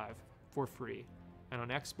PlayStation 5 for free, and on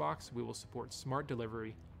Xbox, we will support smart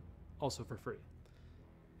delivery also for free.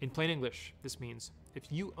 In plain English, this means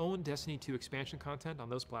if you own Destiny 2 expansion content on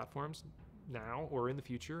those platforms now or in the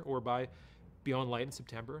future or by Beyond Light in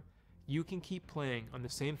September, you can keep playing on the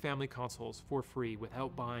same family consoles for free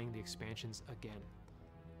without buying the expansions again.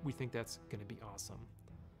 We think that's going to be awesome.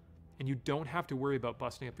 And you don't have to worry about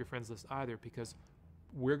busting up your friends list either because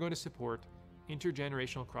we're going to support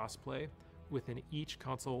intergenerational crossplay within each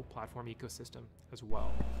console platform ecosystem as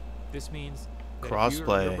well. This means that if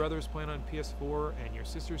your brother's playing on PS4 and your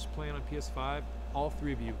sister's playing on PS5, all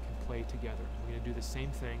three of you can play together. We're going to do the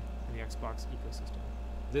same thing in the Xbox ecosystem.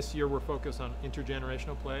 This year we're focused on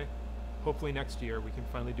intergenerational play. Hopefully next year we can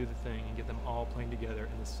finally do the thing and get them all playing together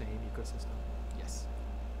in the same ecosystem. Yes.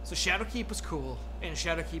 So Shadowkeep was cool, and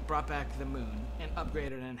Shadowkeep brought back the moon and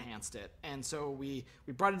upgraded and enhanced it. And so we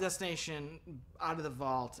brought a destination out of the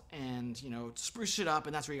vault and, you know, spruced it up,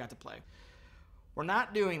 and that's where you got to play. We're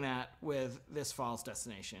not doing that with this fall's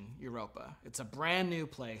destination, Europa. It's a brand new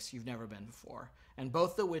place you've never been before. And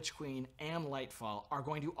both the Witch Queen and Lightfall are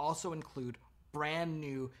going to also include brand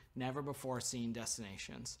new, never before seen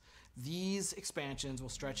destinations. These expansions will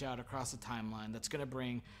stretch out across the timeline that's going to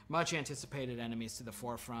bring much anticipated enemies to the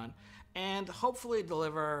forefront and hopefully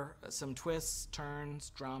deliver some twists,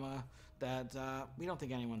 turns, drama that we don't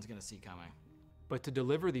think anyone's going to see coming. But to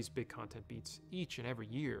deliver these big content beats each and every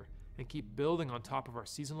year and keep building on top of our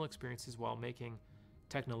seasonal experiences while making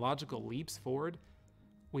technological leaps forward,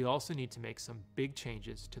 we also need to make some big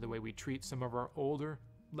changes to the way we treat some of our older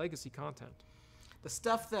legacy content. The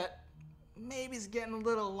stuff that maybe is getting a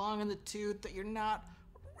little long in the tooth that you're not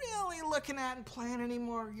really looking at and playing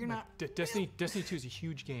anymore. You're not. Destiny 2 is a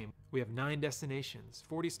huge game. We have 9 destinations,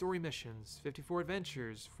 40 story missions, 54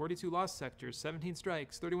 adventures, 42 lost sectors, 17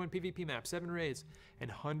 strikes, 31 PvP maps, 7 raids, and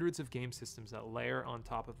hundreds of game systems that layer on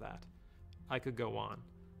top of that. I could go on,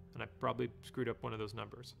 and I probably screwed up one of those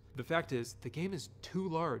numbers. The fact is, the game is too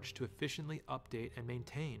large to efficiently update and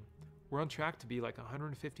maintain. We're on track to be like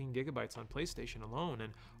 115 gigabytes on PlayStation alone,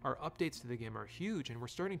 and our updates to the game are huge, and we're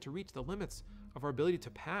starting to reach the limits of our ability to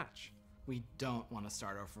patch. We don't want to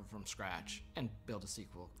start over from scratch and build a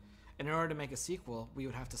sequel. And in order to make a sequel, we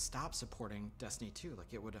would have to stop supporting Destiny 2. Like,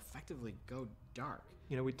 it would effectively go dark.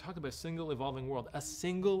 You know, we talk about a single evolving world,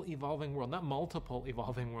 not multiple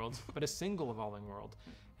evolving worlds, but a single evolving world.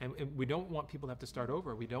 And we don't want people to have to start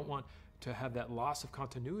over. We don't want to have that loss of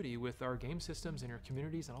continuity with our game systems and our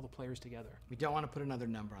communities and all the players together. We don't want to put another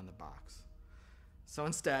number on the box. So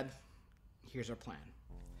instead, here's our plan.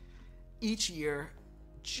 Each year,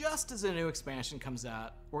 just as a new expansion comes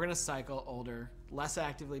out, we're going to cycle older, less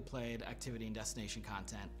actively played activity and destination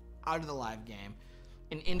content out of the live game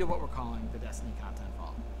and into what we're calling the Destiny Content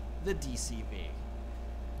Vault, the DCV.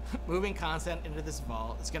 Moving content into this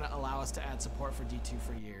vault is going to allow us to add support for D2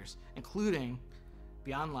 for years, including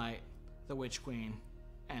Beyond Light, the Witch Queen,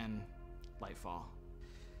 and Lightfall.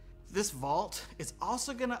 This vault is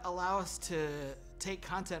also going to allow us to take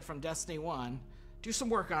content from Destiny 1, do some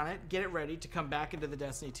work on it, get it ready to come back into the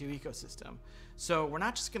Destiny 2 ecosystem. So we're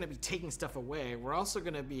not just going to be taking stuff away, we're also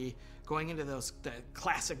going to be going into the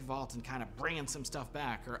classic vault and kind of bringing some stuff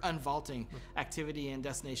back, or unvaulting activity and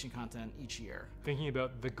destination content each year. Thinking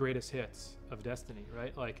about the greatest hits of Destiny,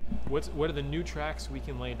 right? Like, what are the new tracks we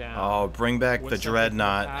can lay down? Oh, bring back the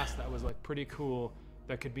Dreadnought. The past that was like pretty cool,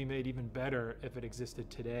 that could be made even better if it existed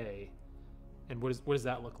today. And what does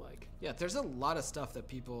that look like? Yeah, there's a lot of stuff that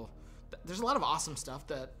there's a lot of awesome stuff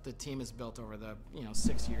that the team has built over the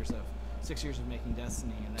 6 years of making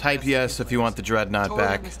Destiny. And type yes if you want the Dreadnought totally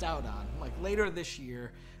back. Missed out on. Like, later this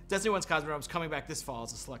year, Destiny 1's Cosmodrome is coming back this fall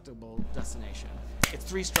as a selectable destination. Its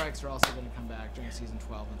 3 strikes are also going to come back during Season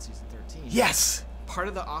 12 and Season 13. Yes! Part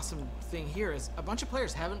of the awesome thing here is a bunch of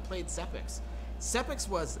players haven't played Sepix. Sepix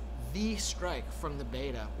was the strike from the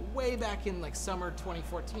beta way back in like summer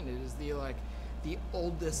 2014. It is the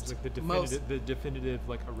oldest, like the definitive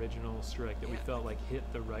like original strike that we felt like hit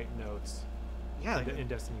the right notes. Yeah, in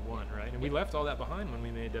Destiny 1, right? And we left all that behind when we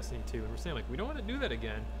made Destiny 2, and we're saying like, we don't want to do that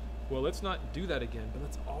again. Well, let's not do that again, but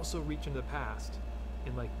let's also reach into the past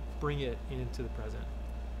and like bring it into the present.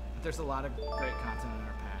 There's a lot of great content in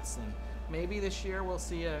our past, and maybe this year we'll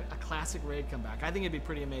see a classic raid come back. I think it'd be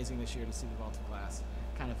pretty amazing this year to see the Vaulted class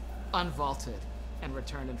kind of unvaulted and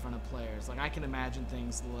returned in front of players. Like, I can imagine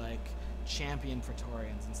things like champion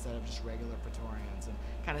Praetorians instead of just regular Praetorians, and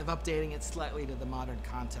kind of updating it slightly to the modern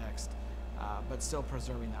context, but still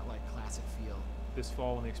preserving that like classic feel. This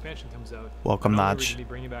fall when the expansion comes out, welcome Notch. We're going to be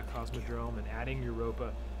bringing back Cosmodrome and adding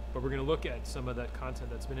Europa, but we're going to look at some of that content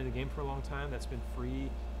that's been in the game for a long time, that's been free,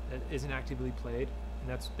 that isn't actively played,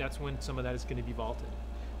 and that's when some of that is going to be vaulted.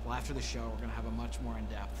 Well, after the show, we're going to have a much more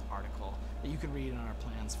in-depth article that you can read on our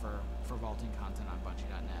plans for vaulting content on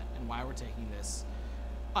Bungie.net, and why we're taking this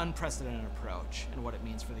unprecedented approach and what it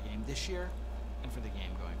means for the game this year and for the game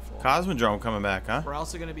going forward. Cosmodrome coming back, huh? We're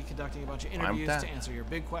also going to be conducting a bunch of interviews to answer your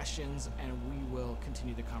big questions, and we will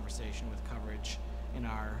continue the conversation with coverage in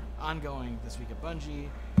our ongoing This Week at Bungie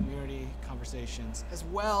community conversations, as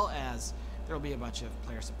well as There'll be a bunch of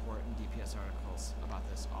player support and DPS articles about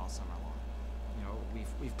this all summer long. You know,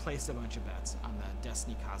 we've placed a bunch of bets on the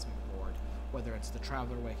Destiny Cosmic board, whether it's the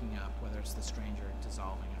Traveler waking up, whether it's the Stranger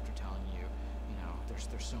dissolving after telling you, you know, there's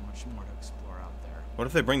so much more to explore out there. What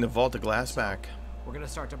if they bring the Vault of Glass back? We're going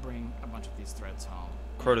to start to bring a bunch of these threads home.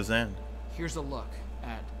 Crota's End. Here's a look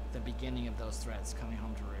at the beginning of those threads coming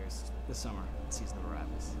home to roost this summer in Season of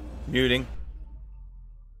Arrivals. Muting.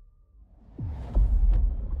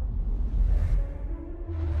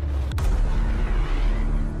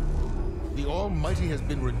 The Almighty has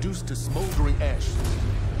been reduced to smoldering ash.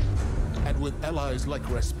 And with allies like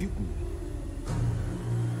Rasputin,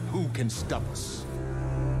 who can stop us?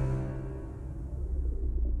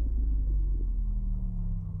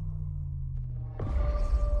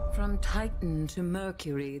 From Titan to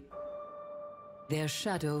Mercury, their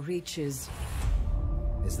shadow reaches.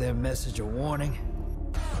 Is their message a warning?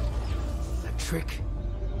 A trick?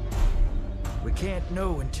 We can't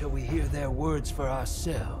know until we hear their words for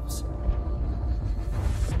ourselves.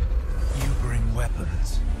 You bring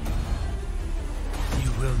weapons.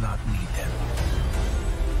 You will not need them.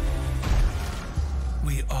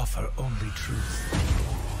 We offer only truth.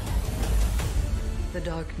 The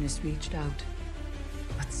darkness reached out,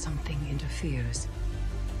 but something interferes.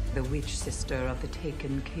 The witch sister of the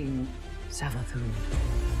taken king, Savathun.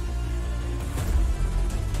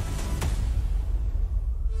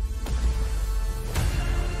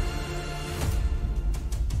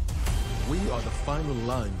 We are the final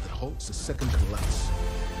line that halts the second collapse.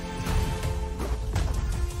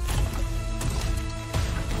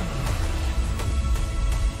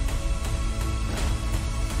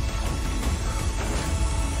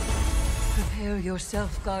 Prepare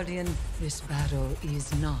yourself, Guardian. This battle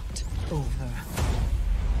is not over.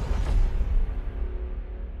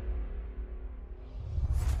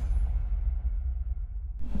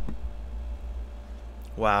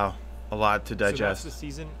 Wow, a lot to digest. So that's the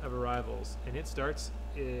Season of Arrivals, and it starts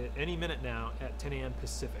any minute now at 10 a.m.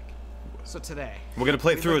 Pacific. So today, We're gonna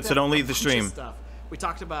play through it, so don't leave the stream. Stuff. We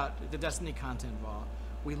talked about the Destiny content vault.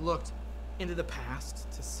 We looked into the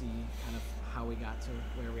past to see kind of how we got to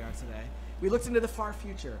where we are today. We looked into the far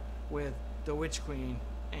future with the Witch Queen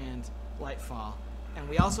and Lightfall, and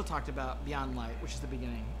we also talked about Beyond Light, which is the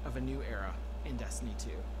beginning of a new era in Destiny 2.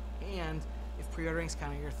 And if pre-ordering's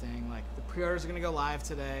kind of your thing, like the pre-orders are gonna go live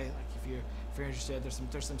today. Like if you're interested,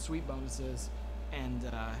 there's some sweet bonuses, and you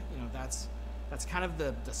know that's kind of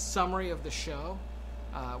the summary of the show.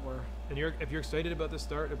 And if you're excited about the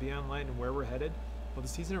start of Beyond Light and where we're headed, well, the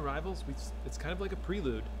Season of Arrivals, it's kind of like a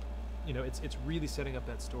prelude. You know, it's really setting up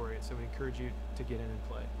that story, and so we encourage you to get in and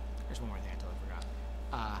play. There's one more thing I totally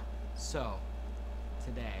forgot. So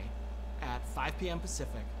today at 5 p.m.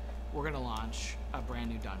 Pacific, we're gonna launch a brand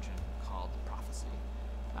new dungeon called Prophecy.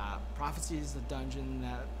 Prophecy is the dungeon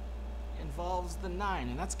that involves the Nine,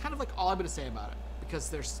 and that's kind of like all I'm gonna say about it, because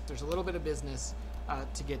there's a little bit of business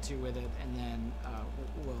to get to with it, and then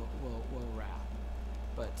we'll wrap.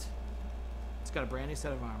 But it's got a brand new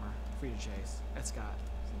set of armor for you to chase. It's got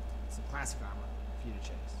some classic armor for you to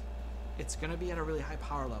chase. It's gonna be at a really high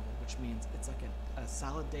power level, which means it's like a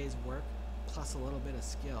solid day's work plus a little bit of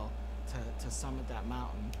skill to summit that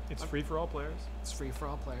mountain. It's free for all players. It's free for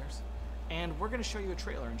all players. And we're gonna show you a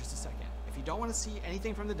trailer in just a second. If you don't want to see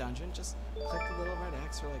anything from the dungeon, just click the little red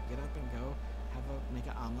X, or like get up and go, make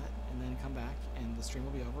an omelet, and then come back, and the stream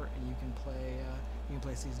will be over, and you can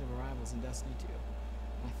play Season of Arrivals in Destiny 2.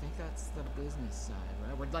 And I think that's the business side,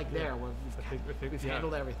 right? We're like there. We've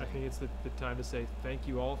handled everything. I think it's the time to say thank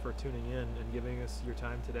you all for tuning in and giving us your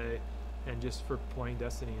time today, and just for playing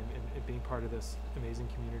Destiny and being part of this amazing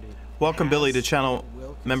community. Welcome, Billy, to channel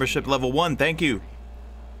membership level 1. Thank you.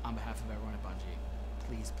 On behalf of everyone at Bungie,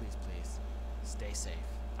 please, please, please, stay safe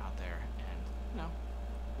out there, and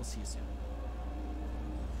we'll see you soon.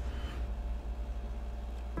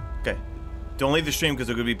 Okay, don't leave the stream because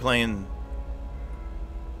we're going to be playing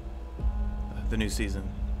the new season.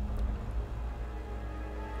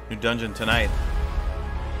 New dungeon tonight.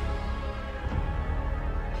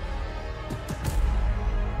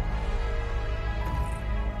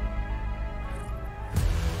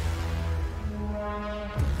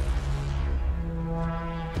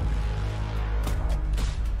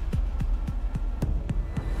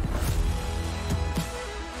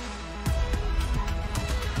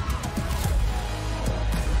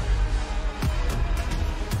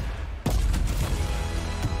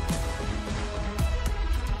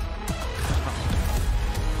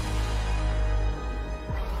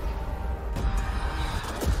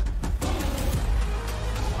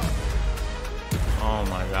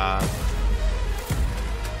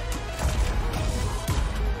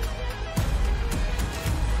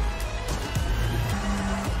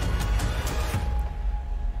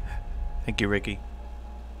 Thank you, Ricky.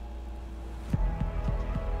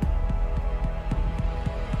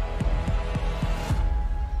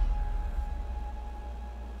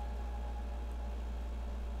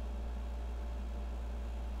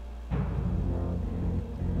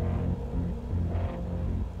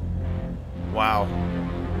 Wow.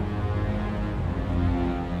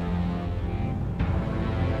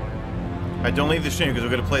 All right, don't leave the stream because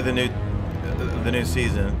we're gonna play the new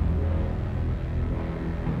season.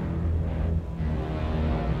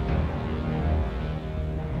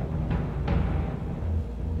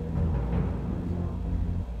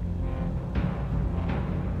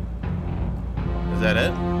 Is that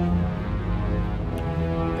it?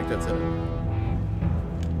 I think that's it.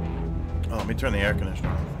 Oh, let me turn the air conditioner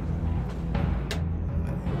off.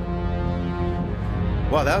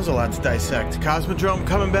 Wow, that was a lot to dissect. Cosmodrome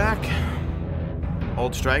coming back.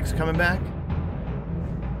 Old Strikes coming back.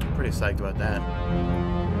 Pretty psyched about that.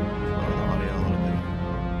 Lower the audio a little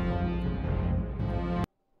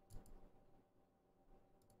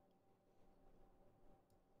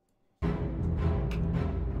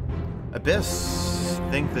bit. Abyss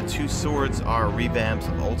think the two swords are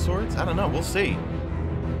revamps of old swords? I don't know. We'll see.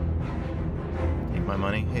 Take my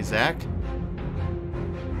money. Hey, Zach.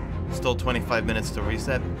 Still 25 minutes to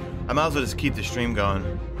reset. I might as well just keep the stream going.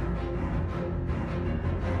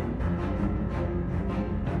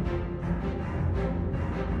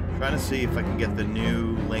 Trying to see if I can get the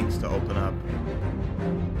new links to open up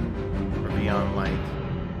or Beyond Light.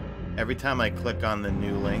 Every time I click on the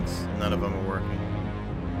new links, none of them are working.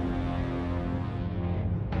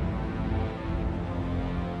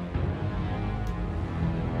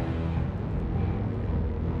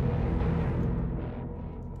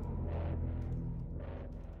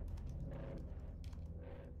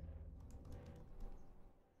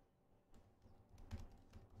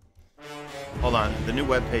 Hold on, the new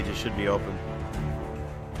web pages should be open.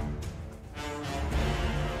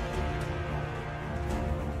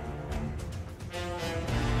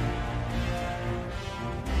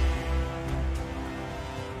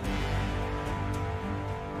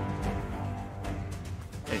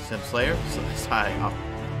 Hey, Sim Slayer. Hi,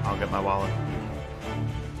 I'll get my wallet.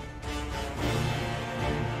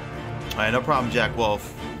 All right, no problem, Jack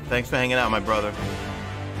Wolf. Thanks for hanging out, my brother.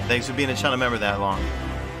 Thanks for being a channel member that long.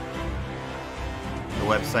 The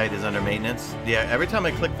website is under maintenance. Yeah, every time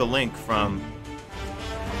I click the link from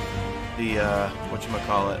the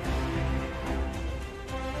whatchamacallit.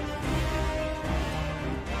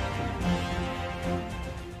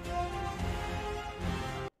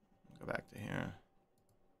 Go back to here.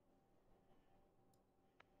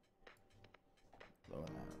 Lower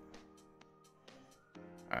that.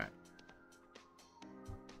 All right.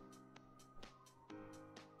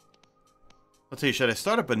 Let's see, should I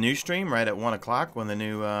start up a new stream right at 1 o'clock when the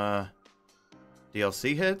new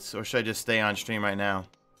DLC hits? Or should I just stay on stream right now?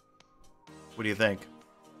 What do you think?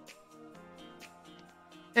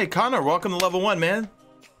 Hey, Connor, welcome to level 1, man.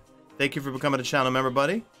 Thank you for becoming a channel member,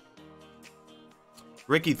 buddy.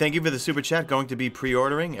 Ricky, thank you for the super chat. Going to be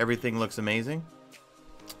pre-ordering. Everything looks amazing.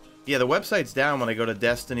 Yeah, the website's down when I go to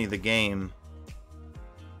Destiny the game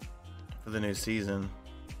for the new season.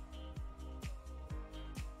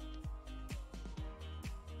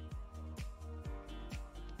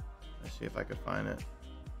 See if I could find it.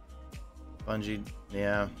 Bungie,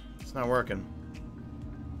 yeah, it's not working.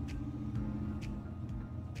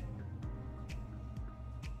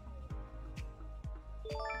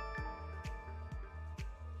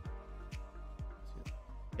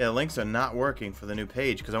 Yeah, the links are not working for the new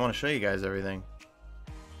page because I want to show you guys everything.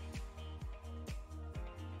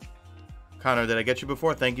 Connor, did I get you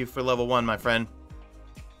before? Thank you for level 1, my friend.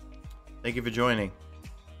 Thank you for joining.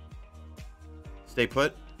 Stay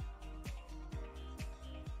put.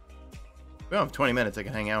 We don't have 20 minutes. I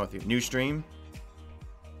can hang out with you. New stream.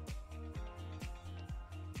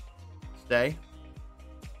 Stay.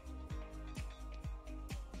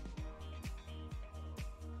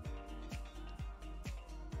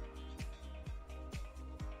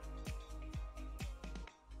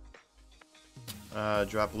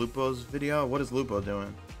 Drop Lupo's video. What is Lupo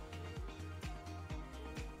doing?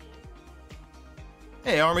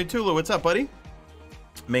 Hey, Army Tulu. What's up, buddy?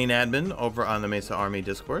 Main admin over on the Mesa Army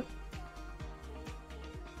Discord.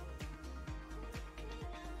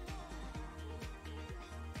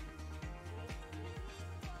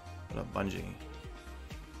 What up, Bungie?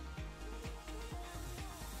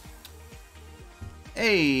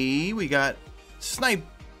 Hey, we got Snipe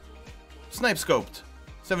Scoped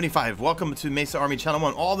 75. Welcome to Mesa Army Channel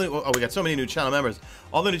 1. We got so many new channel members.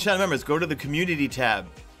 All the new channel members, go to the community tab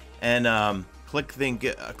and click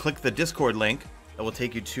the Discord link. that will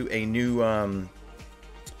take you to a new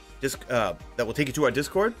that will take you to our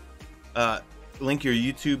Discord. Link your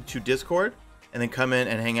YouTube to Discord, and then come in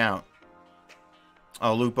and hang out.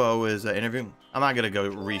 Oh, Lupo is interviewing. I'm not gonna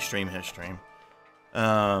go restream his stream.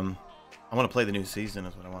 I want to play the new season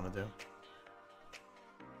is what I want to do.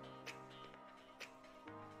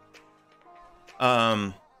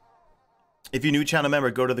 If you're a new channel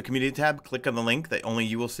member, go to the community tab, click on the link that only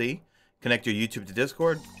you will see, connect your YouTube to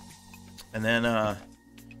Discord, and then I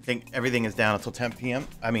think everything is down until 10 p.m.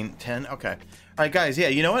 I mean 10. Okay. All right, guys. Yeah,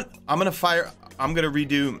 you know what? I'm gonna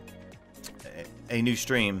redo a new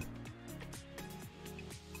stream,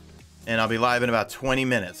 and I'll be live in about 20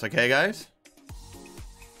 minutes. Okay, guys.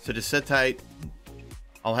 So just sit tight.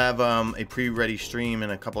 I'll have a pre-ready stream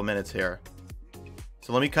in a couple minutes here.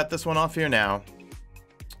 So let me cut this one off here now,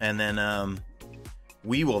 and then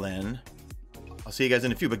we will then. I'll see you guys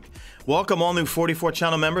in a few. But welcome all new 44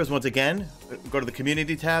 channel members once again. Go to the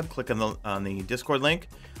community tab, click on the Discord link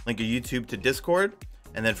your YouTube to Discord,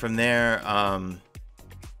 and then from there,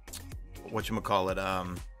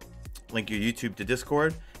 link your YouTube to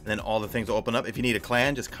Discord, and then all the things will open up. If you need a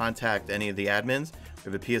clan, just contact any of the admins.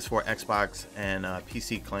 We have a PS4, Xbox, and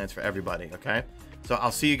PC clans for everybody. Okay, so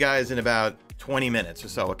I'll see you guys in about 20 minutes or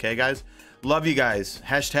so. Okay, guys, love you guys.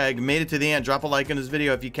 Hashtag made it to the end. Drop a like on this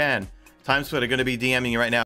video if you can. Time Split are going to be DMing you right now.